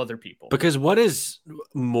cavalcade of other people. Because what is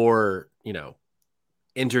more,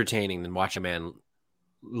 entertaining than watch a man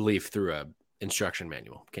leaf through a instruction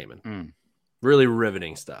manual, Cayman? Really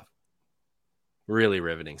riveting stuff. Really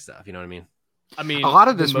riveting stuff. You know what I mean? A lot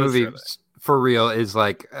of this movie for real is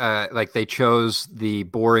like they chose the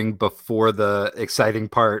boring before the exciting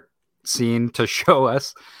part scene to show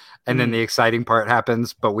us. And then the exciting part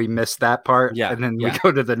happens, but we miss that part. Yeah. And then we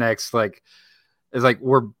go to the next, it's like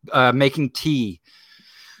we're making tea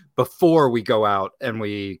before we go out and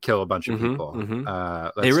we kill a bunch of people.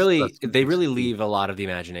 They really leave a lot of the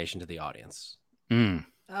imagination to the audience.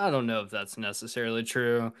 I don't know if that's necessarily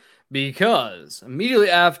true because immediately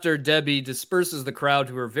after Debbie disperses the crowd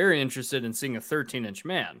who are very interested in seeing a 13-inch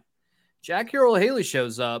man, Jackie Earl Haley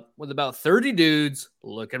shows up with about 30 dudes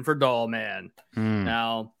looking for Dollman.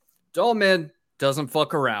 Now, Dollman doesn't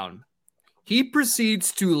fuck around. He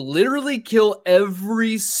proceeds to literally kill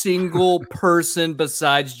every single person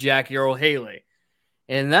besides Jackie Earl Haley.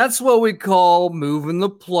 And that's what we call moving the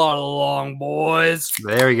plot along, boys.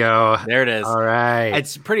 There we go. There it is. All right.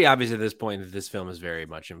 It's pretty obvious at this point that this film is very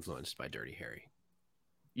much influenced by Dirty Harry.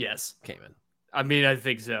 Yes. Cayman. I mean, I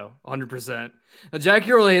think so. 100%. Now,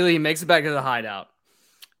 Jackie Earl Haley makes it back to the hideout.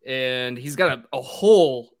 And he's got a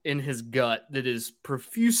hole in his gut that is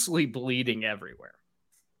profusely bleeding everywhere.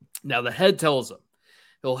 Now, the head tells him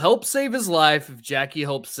he'll help save his life if Jackie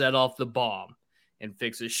helps set off the bomb and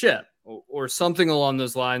fix his ship. Or something along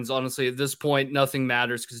those lines. Honestly, at this point, nothing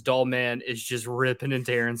matters because Dollman is just ripping and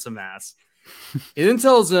tearing some ass. He then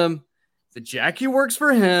tells him that Jackie works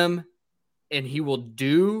for him and he will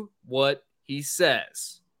do what he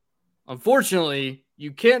says. Unfortunately,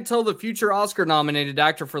 you can't tell the future Oscar-nominated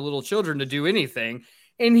actor for Little Children to do anything,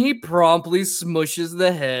 and he promptly smushes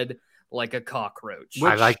the head like a cockroach.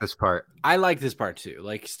 I like this part. I like this part too.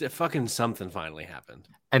 Fucking something finally happened.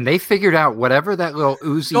 And they figured out whatever that little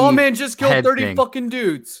Uzi. Dollman just killed 30 fucking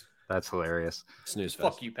dudes. That's hilarious. Snooze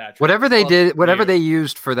fest. Fuck you, Patrick. Whatever they did, whatever they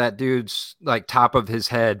used for that dude's top of his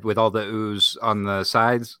head with all the ooze on the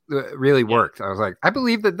sides really worked. I was like, I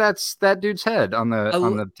believe that's that dude's head on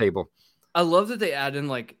the table. I love that they add in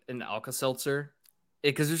an Alka-Seltzer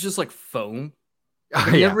because it's just foam.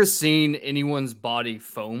 I've never seen anyone's body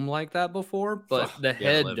foam like that before, but the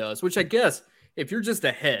head does, which I guess if you're just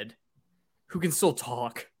a head who can still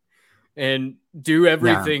talk and do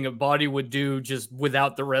everything a body would do just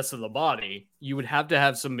without the rest of the body, you would have to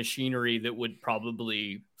have some machinery that would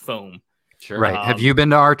probably foam. Sure. Right. Have you been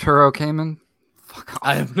to Arturo Cayman? Fuck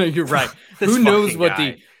off. You're right. Who knows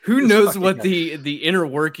what the inner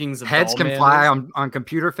workings of heads can fly on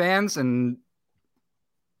computer fans and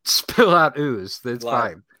spill out ooze. That's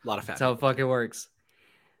fine. A lot of fat. That's how it fucking works.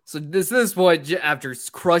 So this point, after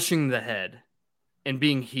crushing the head and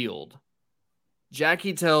being healed,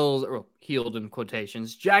 Jackie tells, or healed in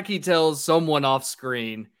quotations, Jackie tells someone off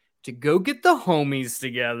screen to go get the homies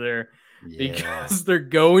together because they're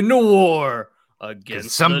going to war against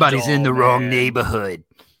somebody's in the wrong neighborhood.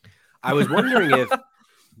 I was wondering if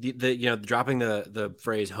the dropping the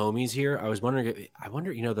phrase homies here. I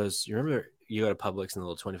wonder those. You remember you go to Publix and the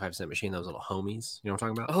little 25-cent machine, those little homies. You know what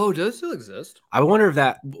I'm talking about? Oh, does it still exist? I wonder if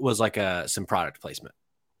that was like some product placement.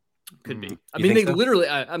 Could be. I You mean, think they so? literally.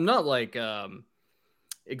 I'm not like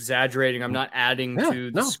exaggerating. I'm not adding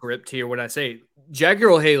to the script here when I say Jackie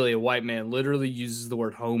Earl Haley, a white man, literally uses the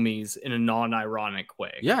word homies in a non-ironic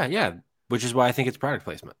way. Yeah. Which is why I think it's product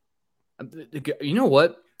placement. You know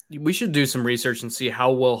what? We should do some research and see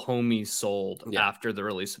how well homies sold after the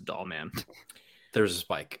release of Dollman. There's a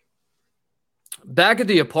spike. Back at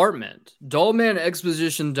the apartment, Dollman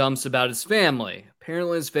exposition dumps about his family.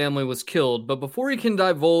 Apparently his family was killed, but before he can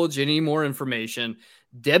divulge any more information,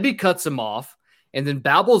 Debbie cuts him off and then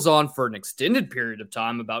babbles on for an extended period of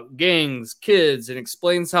time about gangs, kids, and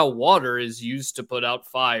explains how water is used to put out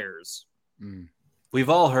fires. We've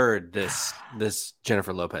all heard this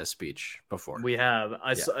Jennifer Lopez speech before. We have.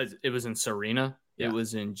 It was in Serena. Yeah. It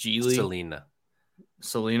was in Geely.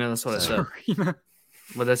 Selena, that's what I said.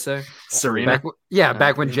 What did I say? Serena?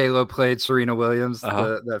 Back when J-Lo played Serena Williams,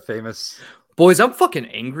 that famous... Boys, I'm fucking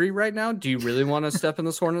angry right now. Do you really want to step in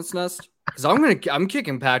this hornet's nest? Because I'm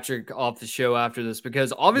kicking Patrick off the show after this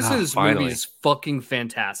because obviously this movie is fucking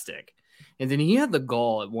fantastic. And then he had the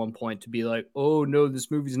gall at one point to be like, oh no,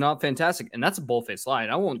 this movie's not fantastic. And that's a bull-faced lie.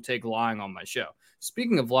 And I won't take lying on my show.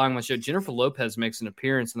 Speaking of lying on my show, Jennifer Lopez makes an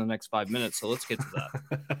appearance in the next 5 minutes. So let's get to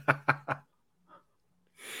that.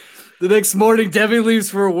 The next morning, Debbie leaves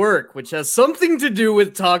for work, which has something to do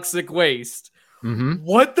with toxic waste. Mm-hmm.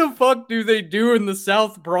 What the fuck do they do in the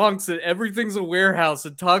South Bronx and everything's a warehouse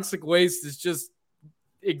and toxic waste is just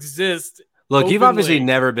exist? Look, openly. You've obviously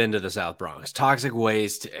never been to the South Bronx. Toxic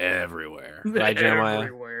waste everywhere. Right, Jeremiah?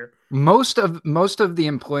 Everywhere. Most of the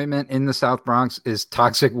employment in the South Bronx is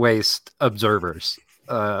toxic waste observers,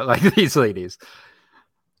 like these ladies.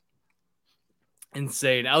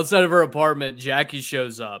 Insane. Outside of her apartment, Jackie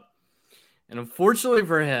shows up. And unfortunately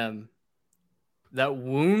for him, that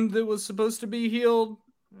wound that was supposed to be healed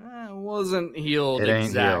wasn't healed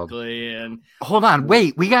exactly. Healed. And hold on,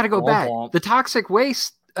 wait, we got to go back. The toxic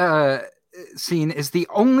waste scene is the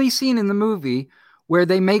only scene in the movie where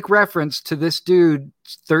they make reference to this dude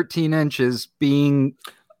 13 inches being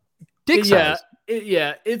dick sized.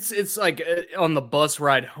 It's like on the bus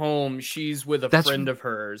ride home, she's with a friend of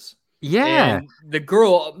hers. Yeah, and the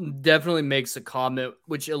girl definitely makes a comment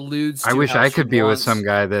which alludes to I wish I could be with some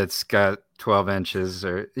guy that's got 12 inches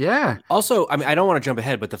or Also, I mean, I don't want to jump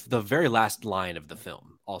ahead, but the very last line of the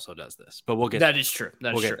film also does this. But we'll get that. Is true.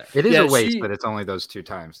 That is true. It is a waste, but it's only those 2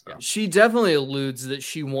 times. Though. She definitely alludes that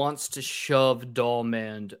she wants to shove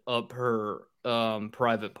Dollman up her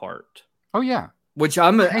private part. Oh yeah. Which I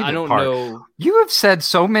don't know. You have said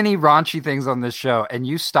so many raunchy things on this show, and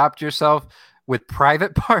you stopped yourself with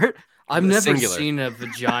private part. I've never seen a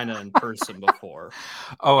vagina in person before.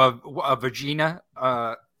 Oh, a vagina?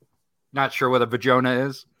 Not sure what a vagina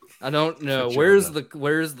is. I don't know. Where's the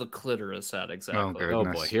clitoris at exactly? Oh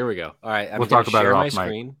boy, here we go. All right, we'll talk about it off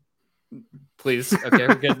screen. Please. Okay,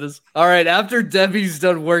 we'll get this. All right, after Debbie's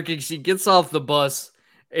done working, she gets off the bus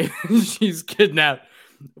and she's kidnapped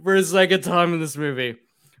for a second time in this movie.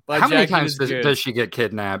 How many times does she get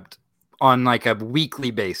kidnapped? On like a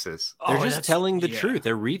weekly basis. They're just telling the truth.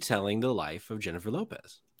 They're retelling the life of Jennifer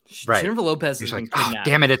Lopez. Right. Jennifer Lopez has been kidnapped. Oh,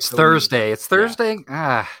 damn it, it's Thursday. It's Thursday?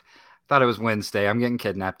 Thought it was Wednesday. I'm getting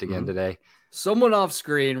kidnapped again today. Someone off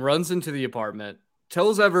screen runs into the apartment,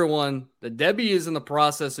 tells everyone that Debbie is in the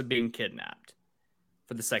process of being kidnapped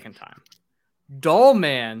for the second time.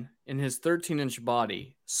 Dollman, in his 13-inch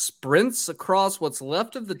body, sprints across what's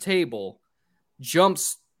left of the table,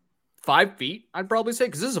 jumps 5 feet, I'd probably say,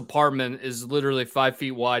 because this apartment is literally 5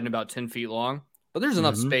 feet wide and about 10 feet long. But there's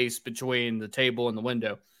enough space between the table and the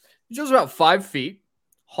window. He jumps about 5 feet,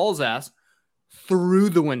 hauls ass through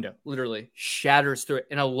the window, literally shatters through it.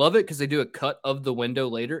 And I love it because they do a cut of the window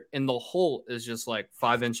later, and the hole is just like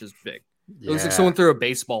 5 inches big. It looks like someone threw a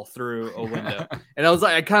baseball through a window. And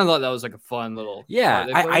I kind of thought that was like a fun little. Yeah,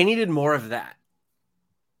 I needed more of that.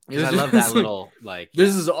 I love that little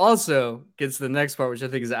This is also gets to the next part, which I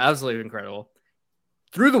think is absolutely incredible.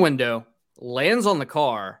 Through the window, lands on the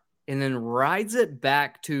car, and then rides it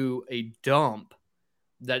back to a dump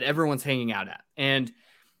that everyone's hanging out at. And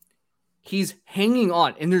he's hanging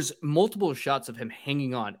on, and there's multiple shots of him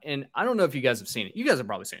hanging on. And I don't know if you guys have seen it. You guys have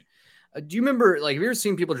probably seen it. Do you remember, have you ever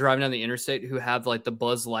seen people driving down the interstate who have the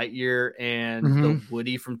Buzz Lightyear and the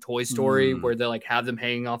Woody from Toy Story where they have them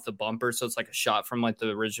hanging off the bumper? So it's like a shot from the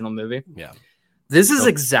original movie. Yeah. This is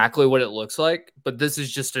exactly what it looks like, but this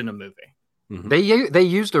is just in a movie. Mm-hmm. They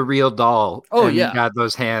used a real doll. Oh, yeah. Got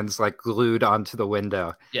those hands glued onto the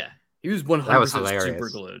window. Yeah. He was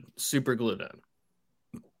 100% super glued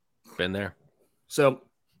in. Been there. So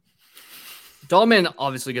Dollman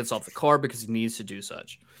obviously gets off the car because he needs to do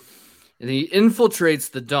such. And he infiltrates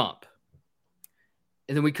the dump.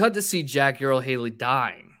 And then we cut to see Jackie Earl Haley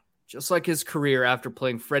dying, just like his career after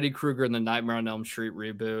playing Freddy Krueger in the Nightmare on Elm Street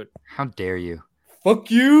reboot. How dare you? Fuck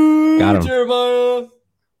you, Got him. Jeremiah.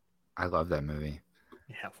 I love that movie.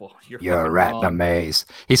 Yeah, well, you're a rat in a maze.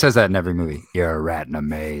 He says that in every movie. You're a rat in a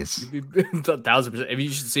maze. 1,000%. If you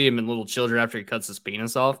should see him in Little Children after he cuts his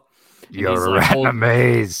penis off. You're a rat in a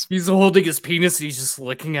maze. He's holding his penis and he's just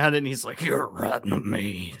looking at it and he's like, "You're a rat in a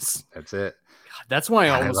maze." That's it. God, that's why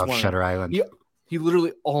I almost love won. Shutter Island. He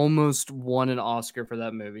literally almost won an Oscar for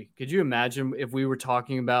that movie. Could you imagine if we were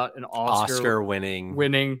talking about an Oscar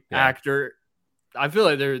winning actor? I feel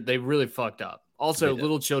like they really fucked up. Also,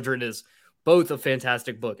 Little Children is both a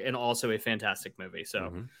fantastic book and also a fantastic movie.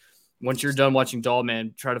 So once you're done watching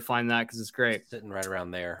Dollman, try to find that because it's great. Sitting right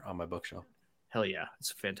around there on my bookshelf. Hell yeah,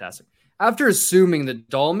 it's fantastic. After assuming that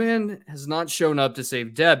Dollman has not shown up to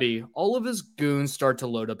save Debbie, all of his goons start to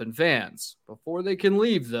load up in vans. Before they can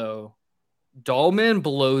leave, though, Dollman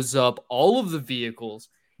blows up all of the vehicles,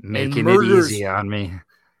 making it easy on me.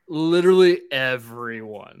 Literally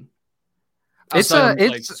everyone.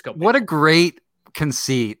 What a great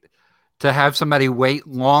conceit to have somebody wait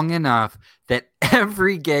long enough that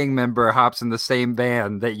every gang member hops in the same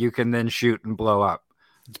van that you can then shoot and blow up.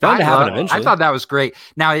 It's bound to happen eventually. I thought that was great.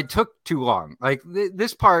 Now it took too long. Like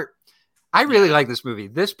this part, I really like this movie.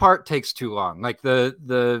 This part takes too long. Like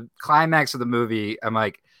the climax of the movie, I'm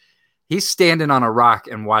like, he's standing on a rock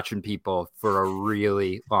and watching people for a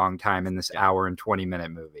really long time in this hour and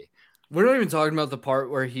 20-minute movie. We're not even talking about the part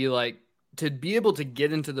where he to be able to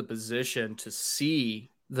get into the position to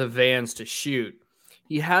see the vans to shoot.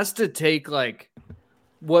 He has to take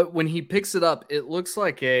when he picks it up, it looks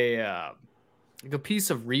like a piece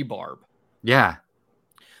of rebarb. Yeah.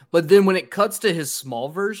 But then when it cuts to his small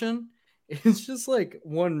version, it's just like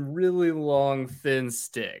one really long, thin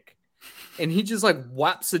stick. And he just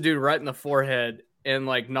whaps the dude right in the forehead and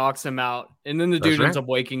knocks him out. And then the dude ends up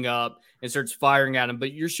waking up and starts firing at him.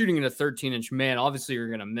 But you're shooting at a 13-inch man. Obviously, you're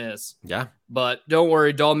going to miss. Yeah. But don't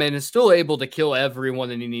worry, Dollman is still able to kill everyone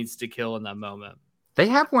that he needs to kill in that moment. They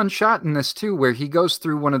have one shot in this too where he goes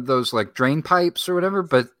through one of those drain pipes or whatever,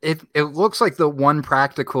 but it looks like the one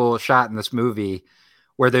practical shot in this movie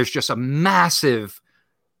where there's just a massive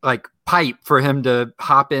pipe for him to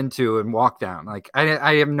hop into and walk down.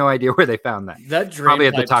 I have no idea where they found that. That drain probably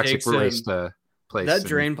pipe at the toxic waste place. That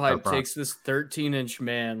drain pipe takes this 13-inch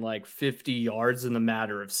man 50 yards in the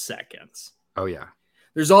matter of seconds. Oh yeah.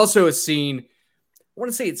 There's also a scene, I want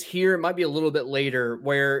to say it's here, it might be a little bit later,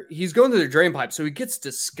 where he's going through the drain pipe, so he gets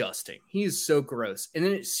disgusting. He's so gross. And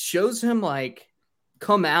then it shows him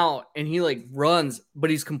come out and he runs, but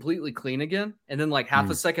he's completely clean again. And then half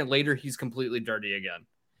a second later, he's completely dirty again.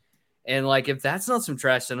 And if that's not some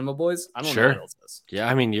trash cinema, boys, I don't know what else is. Yeah,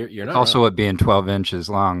 I mean you're not also wrong. It being 12 inches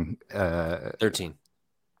long. 13.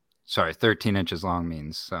 Sorry, 13 inches long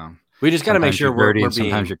means so. We just got to make sure we're being,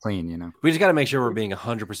 sometimes you're clean, We just got to make sure we're being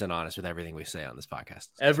 100% honest with everything we say on this podcast.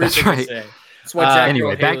 Everything right. we say. That's what Jackie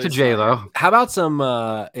anyway, back to J-Lo. How about some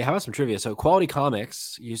trivia? So Quality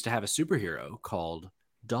Comics used to have a superhero called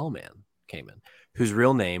Dollman came in, whose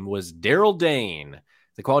real name was Daryl Dane.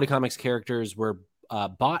 The Quality Comics characters were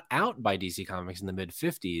bought out by DC Comics in the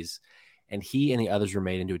mid-50s, and he and the others were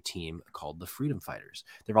made into a team called the Freedom Fighters.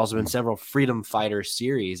 There have also been several Freedom Fighter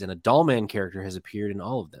series, and a Dollman character has appeared in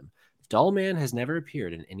all of them. Dollman has never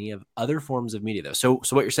appeared in any of other forms of media, though. So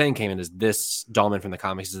what you're saying, Cayman, is this Dollman from the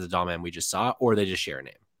comics is the Dollman we just saw, or they just share a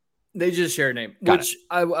name? They just share a name, which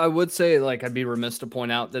I would say, I'd be remiss to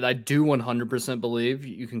point out that I do 100% believe,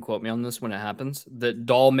 you can quote me on this when it happens, that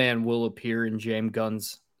Dollman will appear in James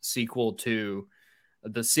Gunn's sequel to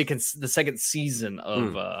the second season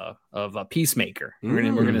of Peacemaker.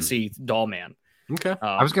 We're gonna see Dollman. Okay.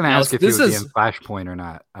 I was gonna ask if he would be in Flashpoint or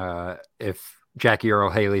not. If Jackie Earl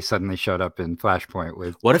Haley suddenly showed up in Flashpoint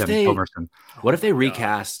with Tim Hilmerson. What if they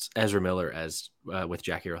recast Ezra Miller as with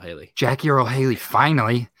Jackie Earl Haley? Jackie Earl Haley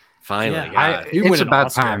finally. Yeah, it's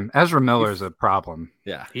about time. Ezra Miller is a problem.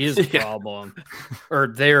 Yeah, he is a problem, or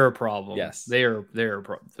they're a problem. Yes, they're a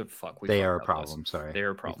problem. They are a problem. Sorry,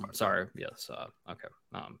 they're a problem. Sorry. Yes. Okay.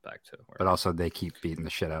 Back to. But also, they keep beating the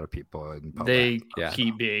shit out of people. They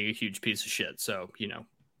keep being a huge piece of shit. So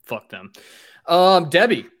fuck them.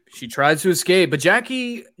 Debbie, she tries to escape, but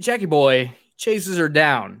Jackie boy chases her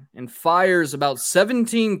down and fires about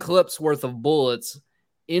 17 clips worth of bullets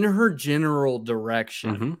in her general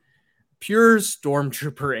direction. Mm-hmm. Pure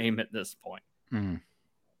stormtrooper aim at this point.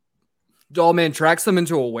 Dollman tracks them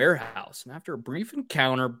into a warehouse, and after a brief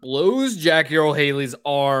encounter, blows Jackie Earl Haley's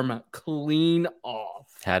arm clean off.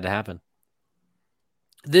 Had to happen.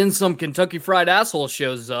 Then some Kentucky Fried Asshole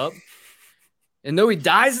shows up. And though he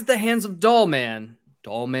dies at the hands of Dollman,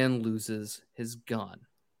 Dollman loses his gun.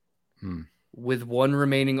 With one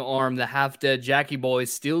remaining arm, the half-dead Jackie boy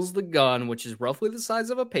steals the gun, which is roughly the size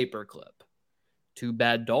of a paperclip. Too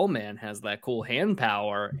bad Dollman has that cool hand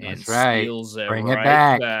power and steals it Bring right it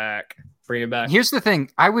back. back. Bring it back. Here's the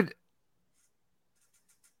thing. I would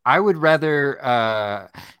rather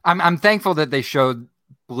I'm thankful that they showed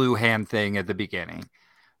blue hand thing at the beginning,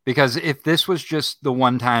 because if this was just the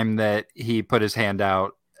one time that he put his hand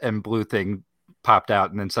out and blue thing popped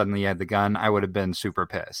out and then suddenly he had the gun, I would have been super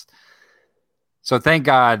pissed. So thank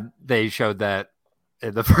God they showed that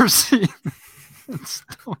in the first scene.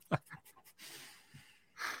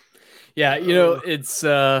 Yeah, you know, it's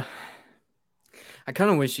I kind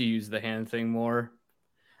of wish he used the hand thing more.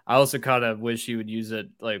 I also kind of wish he would use it,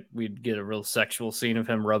 like we'd get a real sexual scene of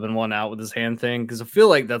him rubbing one out with his hand thing, because I feel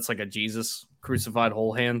like that's like a Jesus crucified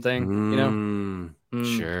whole hand thing, you know?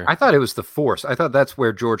 Sure. I thought it was the Force. I thought that's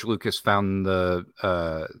where George Lucas found the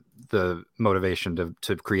motivation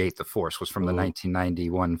to create the Force, was from the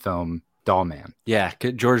 1991 film Dollman. Yeah,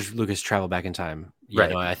 George Lucas traveled back in time. Yeah,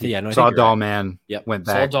 Right. No, I think Saw you're right. Dollman, Yep. went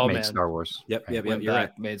Saw back, Dollman. made Star Wars. Yep, Right. you're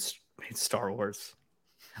right. Made Star Wars.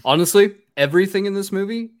 Honestly, everything in this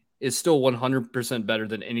movie is still 100% better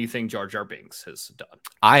than anything Jar Jar Binks has done.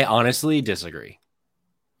 I honestly disagree.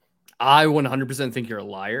 I 100% think you're a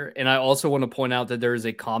liar. And I also want to point out that there is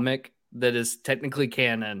a comic that is technically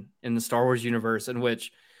canon in the Star Wars universe in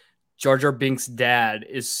which Jar Jar Binks' dad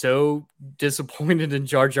is so disappointed in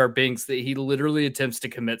Jar Jar Binks that he literally attempts to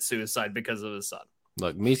commit suicide because of his son.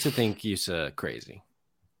 Look, Misa think you's crazy.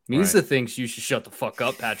 Misa thinks you should shut the fuck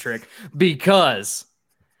up, Patrick, because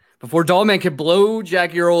before Dollman can blow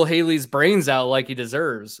Jackie Earl Haley's brains out like he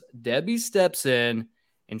deserves, Debbie steps in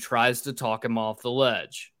and tries to talk him off the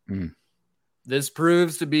ledge. This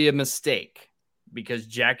proves to be a mistake because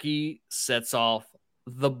Jackie sets off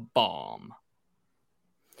the bomb.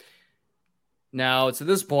 Now, it's at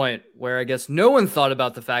this point where I guess no one thought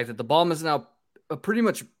about the fact that the bomb is now pretty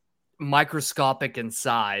much microscopic in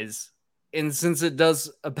size. And since it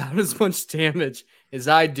does about as much damage as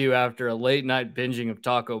I do after a late night binging of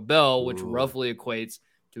Taco Bell, which roughly equates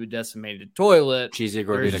to a decimated toilet, Cheesy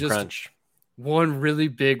gordita crunch. One really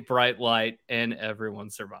big bright light and everyone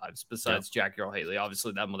survives besides Jackie Earl Haley.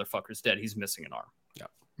 Obviously, that motherfucker's dead. He's missing an arm.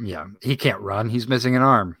 Yeah, he can't run. He's missing an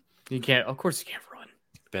arm. He can't. Of course, he can't run.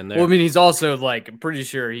 Been there. Well, I mean, he's also like, I'm pretty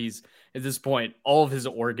sure he's at this point, all of his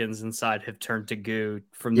organs inside have turned to goo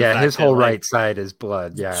from the fact his that, whole like, right side is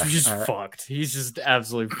blood. Yeah, he's just fucked. He's just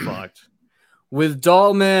absolutely fucked. With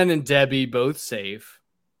Dollman and Debbie both safe,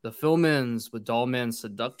 the film ends with Dollman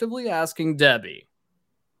seductively asking Debbie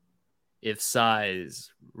if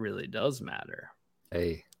size really does matter.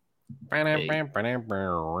 Hey. Now,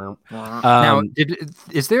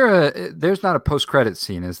 is there there's not a post-credit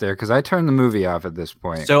scene, is there? Because I turned the movie off at this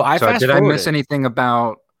point. So did I miss anything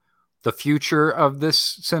about the future of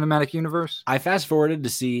this cinematic universe? I fast forwarded to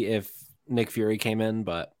see if Nick Fury came in,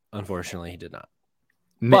 but unfortunately he did not.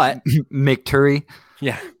 But Mick Turry.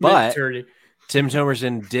 Yeah, but Turdy. Tim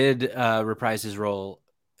Thomerson did reprise his role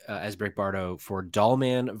as Brick Bardo for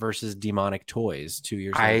Dollman versus Demonic Toys 2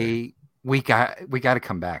 years later. We got to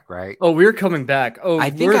come back, right? Oh, we're coming back. Oh,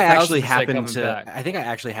 I think I actually happened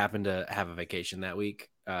happened to have a vacation that week.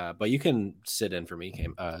 But you can sit in for me.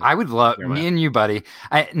 I would love me and you, buddy.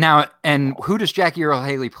 Now, and who does Jackie Earl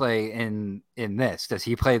Haley play in this? Does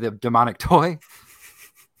he play the demonic toy?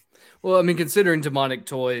 Well, I mean, considering Demonic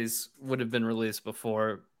Toys would have been released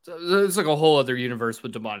before, it's like a whole other universe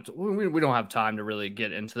with Demonic. We don't have time to really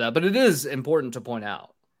get into that, but it is important to point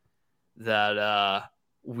out that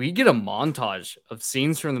we get a montage of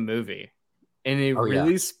scenes from the movie and a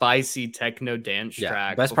really spicy techno dance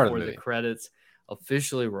track best before part of the credits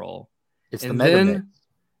officially roll. It's and the mega then mix.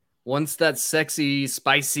 Once that sexy,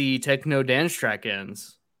 spicy techno dance track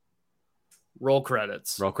ends, roll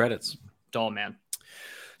credits. Dollman.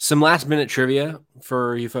 Some last minute trivia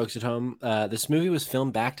for you folks at home. This movie was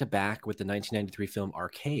filmed back to back with the 1993 film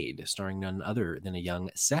Arcade, starring none other than a young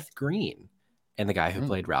Seth Green and the guy who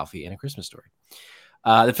played Ralphie in A Christmas Story.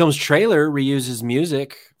 The film's trailer reuses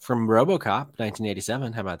music from RoboCop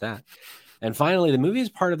 1987. How about that? And finally, the movie is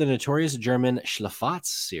part of the notorious German Schlafatz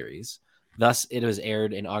series. Thus, it was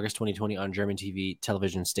aired in August 2020 on German TV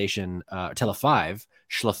television station Tele 5.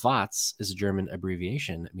 Schlafatz is a German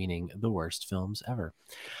abbreviation meaning the worst films ever.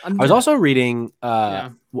 I was also reading,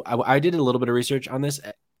 I did a little bit of research on this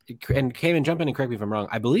and came and jump in and correct me if I'm wrong.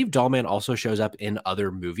 I believe Dollman also shows up in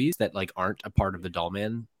other movies that like aren't a part of the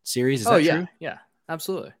Dollman series. Is that true? Yeah,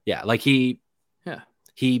 absolutely. Yeah, like he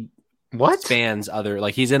What? spans other,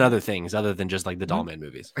 like he's in other things other than just like the Dollman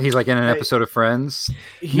movies. He's like in an episode of Friends.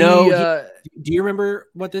 Do you remember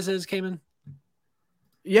what this is, Cayman?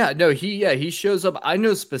 He shows up. I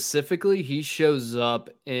know specifically he shows up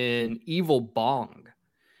in Evil Bong.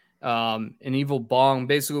 In Evil Bong,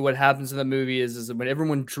 basically what happens in the movie is that when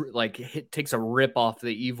everyone takes a rip off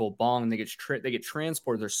the evil bong, they get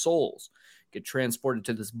transported, their souls get transported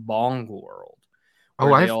to this bong world.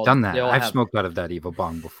 Oh, I've done that. I've smoked out of that evil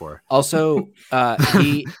bong before. Also,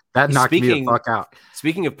 that knocked me the fuck out.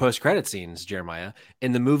 Speaking of post-credit scenes, Jeremiah,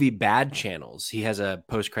 in the movie Bad Channels, he has a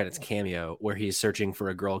post-credits cameo where he's searching for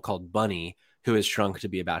a girl called Bunny who is shrunk to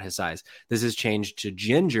be about his size. This is changed to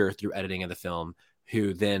Ginger through editing of the film,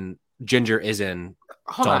 who then Ginger is in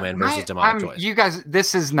Dollman versus Demonic Toys. You guys,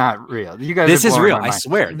 this is not real. You guys, this is real. I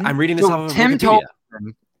swear. I'm reading this off of Tim Wikipedia.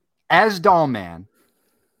 Dollman as Dollman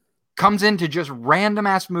comes into just random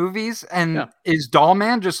ass movies, and is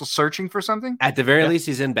Dollman just searching for something? At the very least,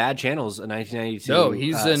 he's in Bad Channels in 1992. No,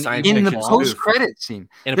 he's in the post-credit scene.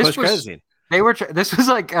 In a post-credit scene, they were. This was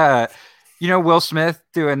like, Will Smith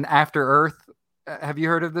doing After Earth. Have you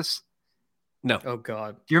heard of this? No. Oh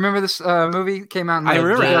God. Do you remember this movie came out? I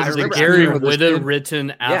remember Gary Whitta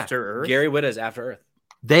written After Earth. Gary Whitta's After Earth.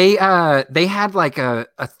 They had like a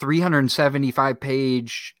 375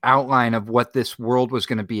 page outline of what this world was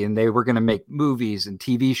going to be, and they were going to make movies and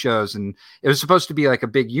TV shows, and it was supposed to be like a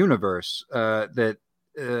big universe that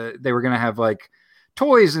they were going to have like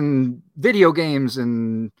toys and video games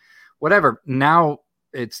and whatever. Now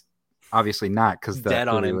it's obviously not, because dead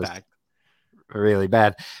on impact, really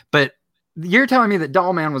bad. But you're telling me that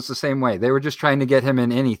Dollman was the same way. They were just trying to get him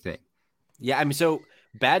in anything. Yeah, I mean, so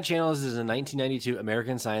Bad Channels is a 1992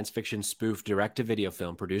 American science fiction spoof direct-to-video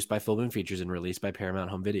film produced by Full Moon Features and released by Paramount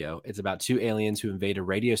Home Video. It's about two aliens who invade a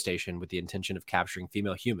radio station with the intention of capturing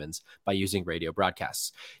female humans by using radio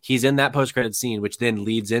broadcasts. He's in that post-credit scene, which then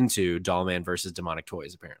leads into Dollman versus Demonic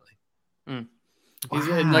Toys, apparently.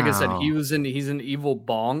 Like I said, he's in Evil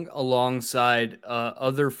Bong alongside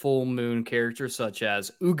other Full Moon characters such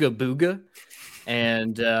as Ooga Booga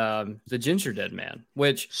and the Ginger Dead Man.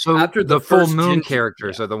 Which after the Full Moon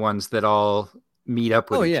characters are the ones that all meet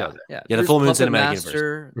up with each other. Yeah, the Full Moon Cinematic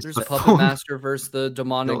Universe. There's the Puppet Master versus the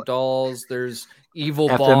Demonic Dolls. There's Evil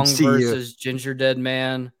Bong versus Ginger Dead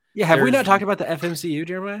Man. Yeah, have we not talked about the FMCU,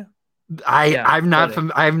 Jeremiah? I'm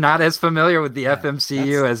not as familiar with the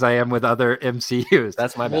FMCU as I am with other MCUs.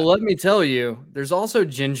 That's my bad. Well, let me tell you, there's also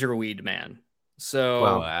Gingerweed Man. So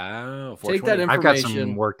wow, take that information. I've got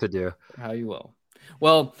some work to do. How you will.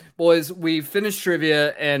 Well, boys, we finished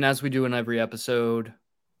trivia, and as we do in every episode,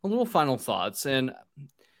 a little final thoughts. And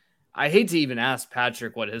I hate to even ask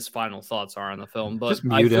Patrick what his final thoughts are on the film, but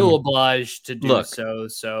I feel obliged to do so.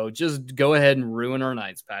 So just go ahead and ruin our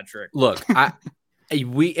nights, Patrick. Look,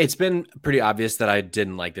 it's been pretty obvious that I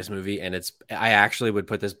didn't like this movie, and I actually would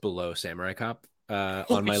put this below Samurai Cop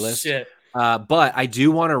on my list. Shit. But I do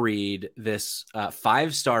want to read this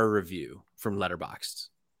 5-star review from Letterboxd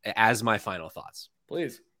as my final thoughts.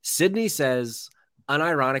 Please. Sydney says,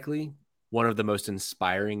 unironically, one of the most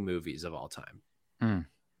inspiring movies of all time.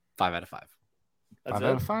 5 out of 5. That's 5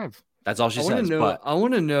 out of 5. That's all she says. I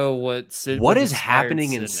want to know what is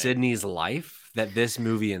happening in Sydney's life that this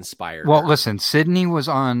movie inspired. Well, her. Listen, Sydney was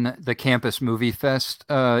on the Campus Movie Fest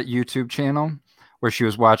YouTube channel, where she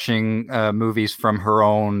was watching movies from her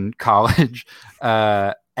own college,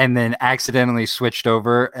 and then accidentally switched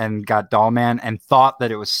over and got Dollman and thought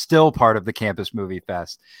that it was still part of the Campus Movie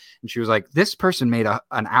Fest. And she was like, this person made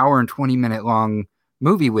an hour and 20-minute long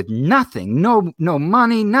movie with nothing, no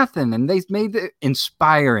money, nothing. And they made it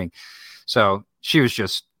inspiring. So she was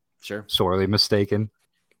just sorely mistaken.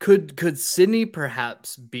 Could Sydney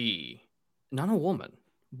perhaps be not a woman,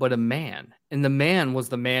 but a man? And the man was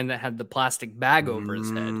the man that had the plastic bag over his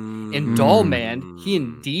head. And Dollman, he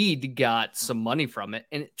indeed got some money from it,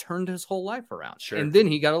 and it turned his whole life around. Sure. And then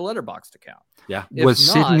he got a Letterboxd account. Yeah.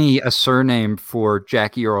 Sydney a surname for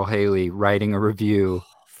Jackie Earl Haley writing a review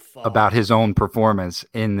about his own performance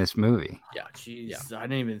in this movie? Yeah, jeez. Yeah. I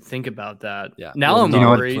didn't even think about that. Yeah. Now I'm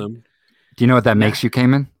worried. Do you know what that makes you,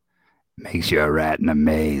 Cayman? Makes you a rat in a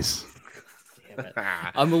maze.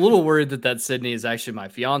 I'm a little worried that Sydney is actually my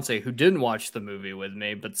fiance, who didn't watch the movie with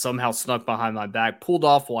me, but somehow snuck behind my back, pulled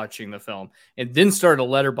off watching the film, and then started a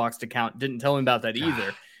Letterboxd account. Didn't tell him about that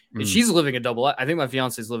either. And she's living a double life. I think my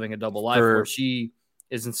fiance is living a double life where she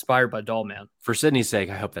is inspired by Dollman. For Sydney's sake,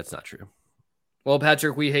 I hope that's not true. Well,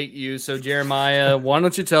 Patrick, we hate you. So, Jeremiah, why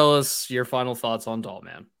don't you tell us your final thoughts on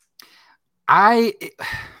Dollman?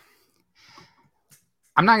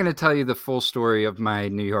 I'm not going to tell you the full story of my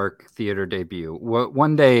New York theater debut.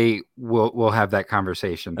 One day we'll have that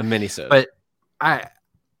conversation. A mini-sode. But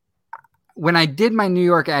when I did my New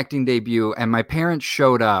York acting debut and my parents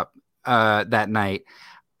showed up that night,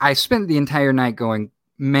 I spent the entire night going,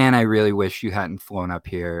 man, I really wish you hadn't flown up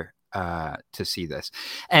here to see this.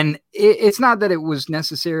 And it's not that it was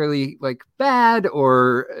necessarily like bad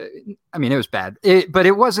or, I mean, it was bad, but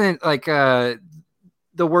it wasn't like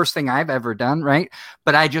the worst thing I've ever done, right?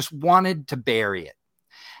 But I just wanted to bury it.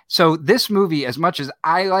 So this movie, as much as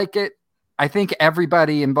I like it, I think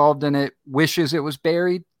everybody involved in it wishes it was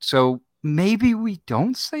buried. So maybe we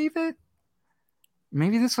don't save it.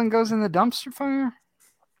 Maybe this one goes in the dumpster fire.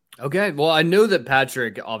 Okay. Well, I know that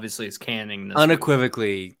Patrick obviously is canning this.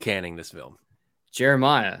 Unequivocally canning this film.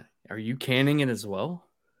 Jeremiah, are you canning it as well?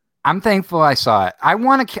 I'm thankful I saw it. I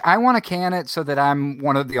want to can it so that I'm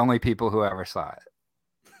one of the only people who ever saw it.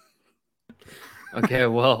 Okay,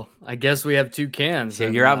 well, I guess we have two cans. Yeah,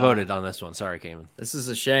 you're outvoted on this one. Sorry, Cayman. This is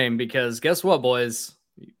a shame because guess what, boys?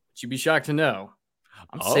 You'd be shocked to know.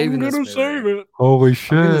 I'm saving this movie. Save it. Holy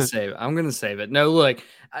shit. I'm gonna save it. No, look,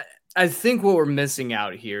 I think what we're missing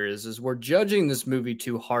out here is we're judging this movie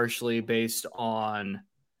too harshly based on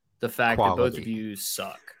the fact that both of you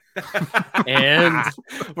suck. And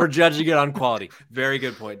we're judging it on quality. Very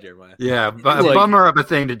good point, Jeremiah. Yeah, but a bummer of a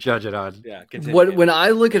thing to judge it on. Yeah. When I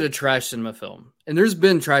look at a trash cinema film, and there's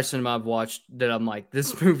been trash cinema I've watched that I'm like,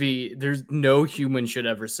 this movie, there's no human should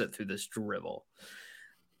ever sit through this drivel.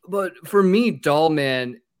 But for me,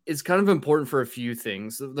 Dollman is kind of important for a few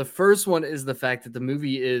things. The first one is the fact that the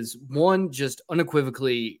movie is, one, just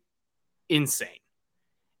unequivocally insane.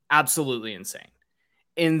 Absolutely insane.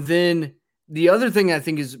 And then the other thing I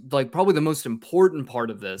think is like probably the most important part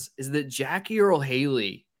of this is that Jackie Earl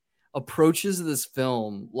Haley approaches this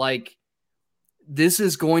film like this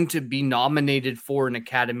is going to be nominated for an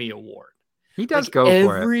Academy Award. He does like go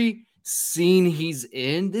for it. Every scene he's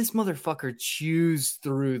in, this motherfucker chews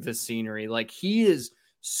through the scenery. Like he's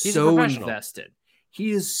so invested.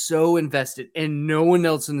 He is so invested, and no one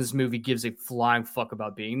else in this movie gives a flying fuck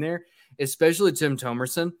about being there, especially Tim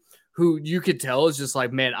Thomerson, who you could tell is just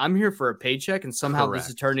like, man, I'm here for a paycheck, and somehow This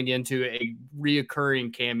is turning into a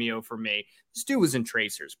reoccurring cameo for me. This dude was in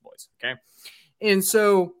Tracers, boys, okay? And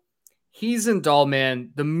so he's in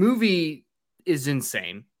Dollman. The movie is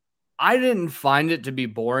insane. I didn't find it to be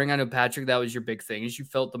boring. I know, Patrick, that was your big thing, is you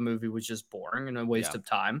felt the movie was just boring and a waste of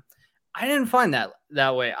time. I didn't find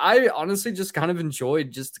that way. I honestly just kind of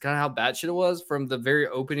enjoyed just kind of how batshit it was, from the very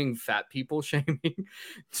opening fat people shaming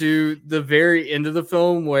to the very end of the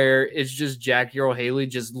film where it's just Jackie Earl Haley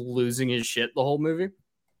just losing his shit the whole movie.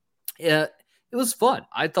 Yeah, it was fun.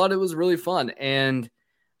 I thought it was really fun, and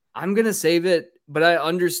I'm going to save it, but I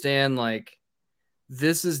understand, like,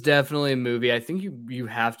 this is definitely a movie. I think you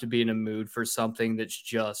have to be in a mood for something that's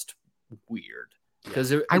just weird,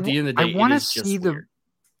 because at the end of the day, it is just weird.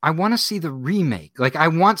 I want to see the remake. Like, I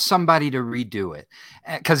want somebody to redo it,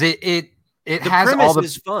 because it has all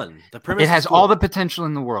the fun. The premise it has all the potential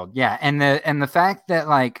in the world. Yeah, and the fact that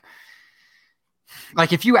like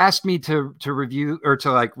if you asked me to review or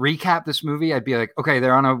to like recap this movie, I'd be like, okay,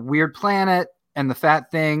 they're on a weird planet and the fat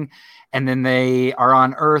thing, and then they are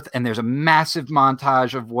on Earth, and there's a massive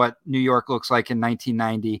montage of what New York looks like in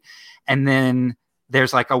 1990, and then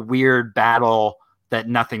there's like a weird battle that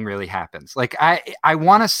nothing really happens. Like I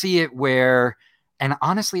want to see it where, and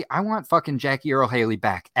honestly, I want fucking Jackie Earl Haley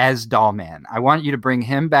back as Dollman. I want you to bring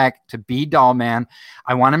him back to be Dollman.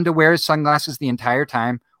 I want him to wear his sunglasses the entire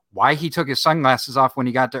time. Why he took his sunglasses off when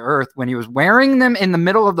he got to Earth, when he was wearing them in the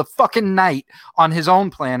middle of the fucking night on his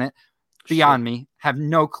own planet, beyond me. Have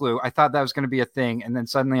no clue. I thought that was going to be a thing. And then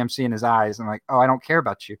suddenly I'm seeing his eyes. And I'm like, oh, I don't care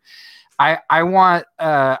about you. I want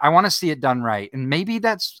to see it done right, and maybe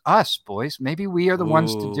that's us, boys. Maybe we are the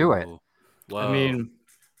ones to do it. Whoa. I mean,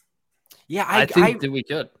 yeah, I think that we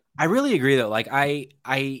could. I really agree, though. Like, I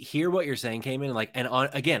hear what you're saying, Cayman. Like, and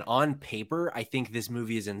on paper, I think this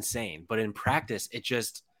movie is insane, but in practice, it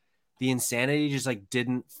just, the insanity just like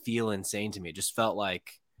didn't feel insane to me. It just felt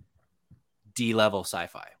like D-level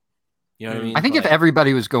sci-fi. You know what I mean? I think if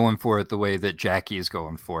everybody was going for it the way that Jackie is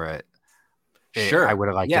going for it, sure, I would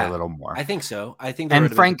have liked it a little more. I think so. I think,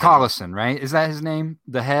 and Frank Collison, right? Is that his name?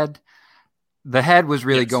 The head was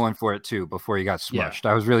really going for it too before he got smushed.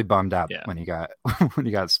 I was really bummed out when he got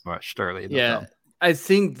smushed early. In the film. I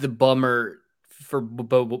think the bummer for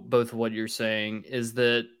both of what you're saying is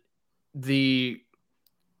that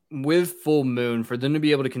with Full Moon, for them to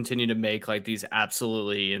be able to continue to make like these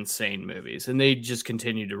absolutely insane movies, and they just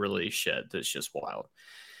continue to release shit that's just wild.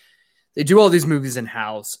 They do all these movies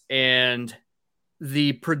in-house, and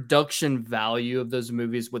the production value of those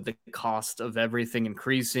movies with the cost of everything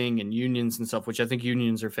increasing and unions and stuff, which I think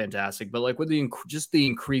unions are fantastic, but like with just the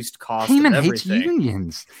increased cost Cayman of hates everything.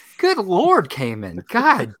 unions. Good Lord, Cayman.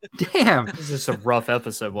 God damn. This is just a rough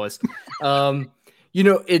episode, boys.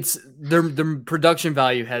 It's the production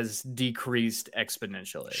value has decreased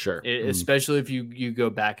exponentially. Sure. Especially if you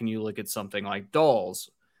go back and you look at something like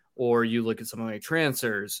Dolls, or you look at something like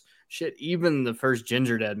Trancers. Shit, even the first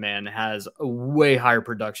Ginger Dead Man has a way higher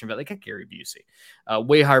production value. Like Gary Busey,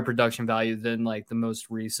 way higher production value than like the most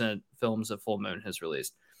recent films that Full Moon has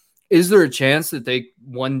released. Is there a chance that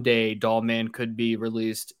one day Dollman could be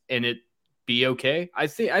released and it be okay? I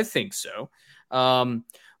think so.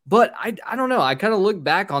 But I don't know. I kind of look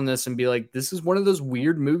back on this and be like, this is one of those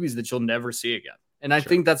weird movies that you'll never see again. And I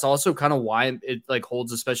think that's also kind of why it like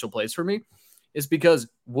holds a special place for me, is because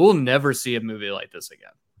we'll never see a movie like this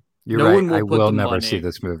again. You're right. I will never see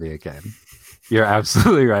this movie again. You're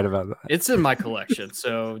absolutely right about that. It's in my collection,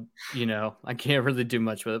 so I can't really do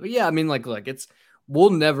much with it. But yeah, I mean, like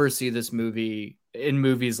we'll never see this movie in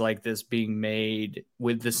movies like this being made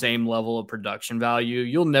with the same level of production value.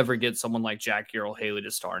 You'll never get someone like Jackie Earl Haley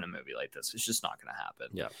to star in a movie like this. It's just not going to happen.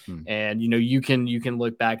 Yeah. And you can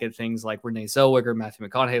look back at things like Renee Zellweger, Matthew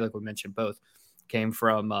McConaughey, like we mentioned, both came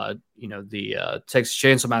from the Texas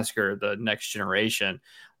Chainsaw Massacre, The Next Generation.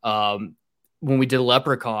 When we did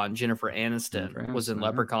Leprechaun, Jennifer Aniston was in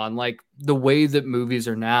Leprechaun. Like the way that movies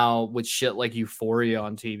are now with shit like Euphoria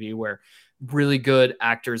on TV, where really good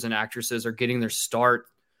actors and actresses are getting their start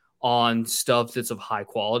on stuff that's of high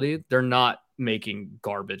quality. They're not making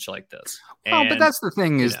garbage like this. But that's the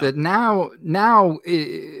thing is that now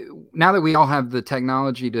that we all have the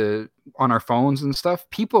technology on our phones and stuff,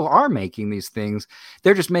 people are making these things.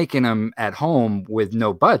 They're just making them at home with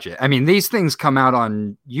no budget. I mean, these things come out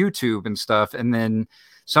on YouTube and stuff, and then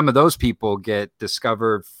some of those people get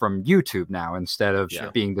discovered from YouTube now instead of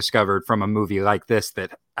being discovered from a movie like this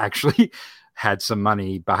that actually had some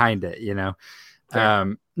money behind it,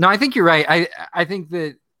 No, I think you're right. I think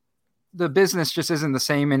that the business just isn't the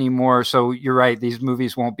same anymore. So you're right. These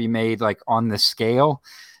movies won't be made like on the scale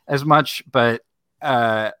as much, but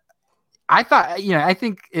I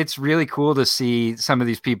think it's really cool to see some of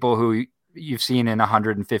these people who you've seen in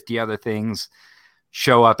 150 other things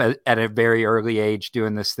show up at a very early age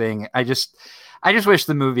doing this thing. I just wish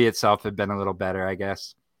the movie itself had been a little better, I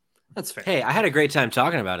guess. That's fair. Hey, I had a great time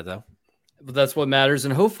talking about it though. But that's what matters.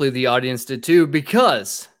 And hopefully the audience did too,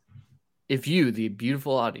 because if you, the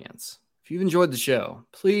beautiful audience, if you've enjoyed the show,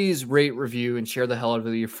 please rate, review, and share the hell out of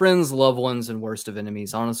it with your friends, loved ones, and worst of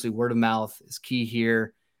enemies. Honestly, word of mouth is key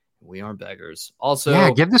here. We aren't beggars.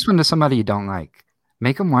 Also, give this one to somebody you don't like.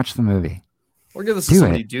 Make them watch the movie. Or give this to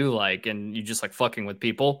somebody you do like, and you just like fucking with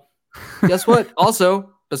people. Guess what?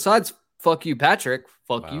 Also, besides fuck you, Patrick,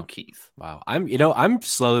 fuck you, Keith. Wow. I'm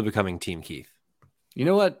slowly becoming Team Keith. You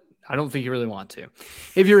know what? I don't think you really want to.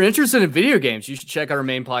 If you're interested in video games, you should check out our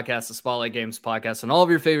main podcast, the Spotlight Games Podcast, on all of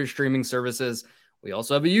your favorite streaming services. We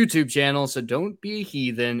also have a YouTube channel, so don't be a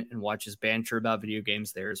heathen and watch us banter about video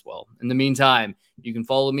games there as well. In the meantime, you can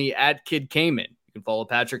follow me at Kid Cayman. You can follow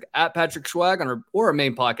Patrick at Patrick Schwag or our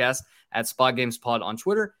main podcast at Spot Games Pod on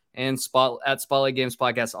Twitter and at Spotlight Games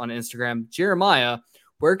Podcast on Instagram. Jeremiah,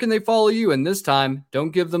 where can they follow you? And this time,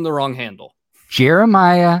 don't give them the wrong handle.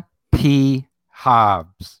 Jeremiah P.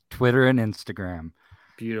 Hobbs, Twitter and Instagram.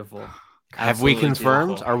 Beautiful. Have we confirmed?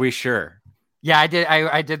 Beautiful. Are we sure? Yeah, I did.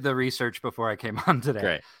 I did the research before I came on today.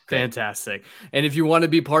 Great. Fantastic. And if you want to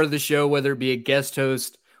be part of the show, whether it be a guest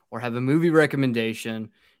host or have a movie recommendation,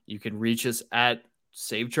 you can reach us at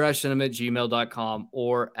savetrashcinema@gmail.com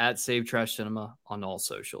or at savetrashcinema on all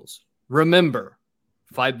socials. Remember,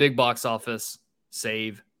 fight big box office,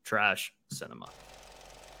 save trash cinema.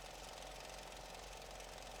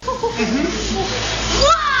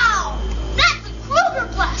 Wow! That's a Kruger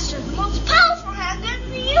blaster, the most powerful handgun in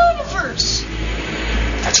the universe.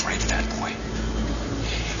 That's right, fat boy.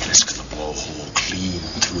 And it's gonna blow a hole clean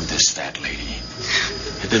through this fat lady.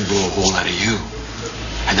 And then blow a hole out of you.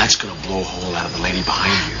 And that's gonna blow a hole out of the lady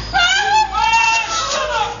behind you.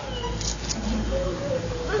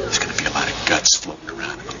 There's gonna be a lot of guts floating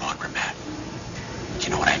around in the laundromat. You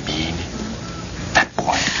know what I mean? Fat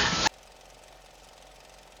boy.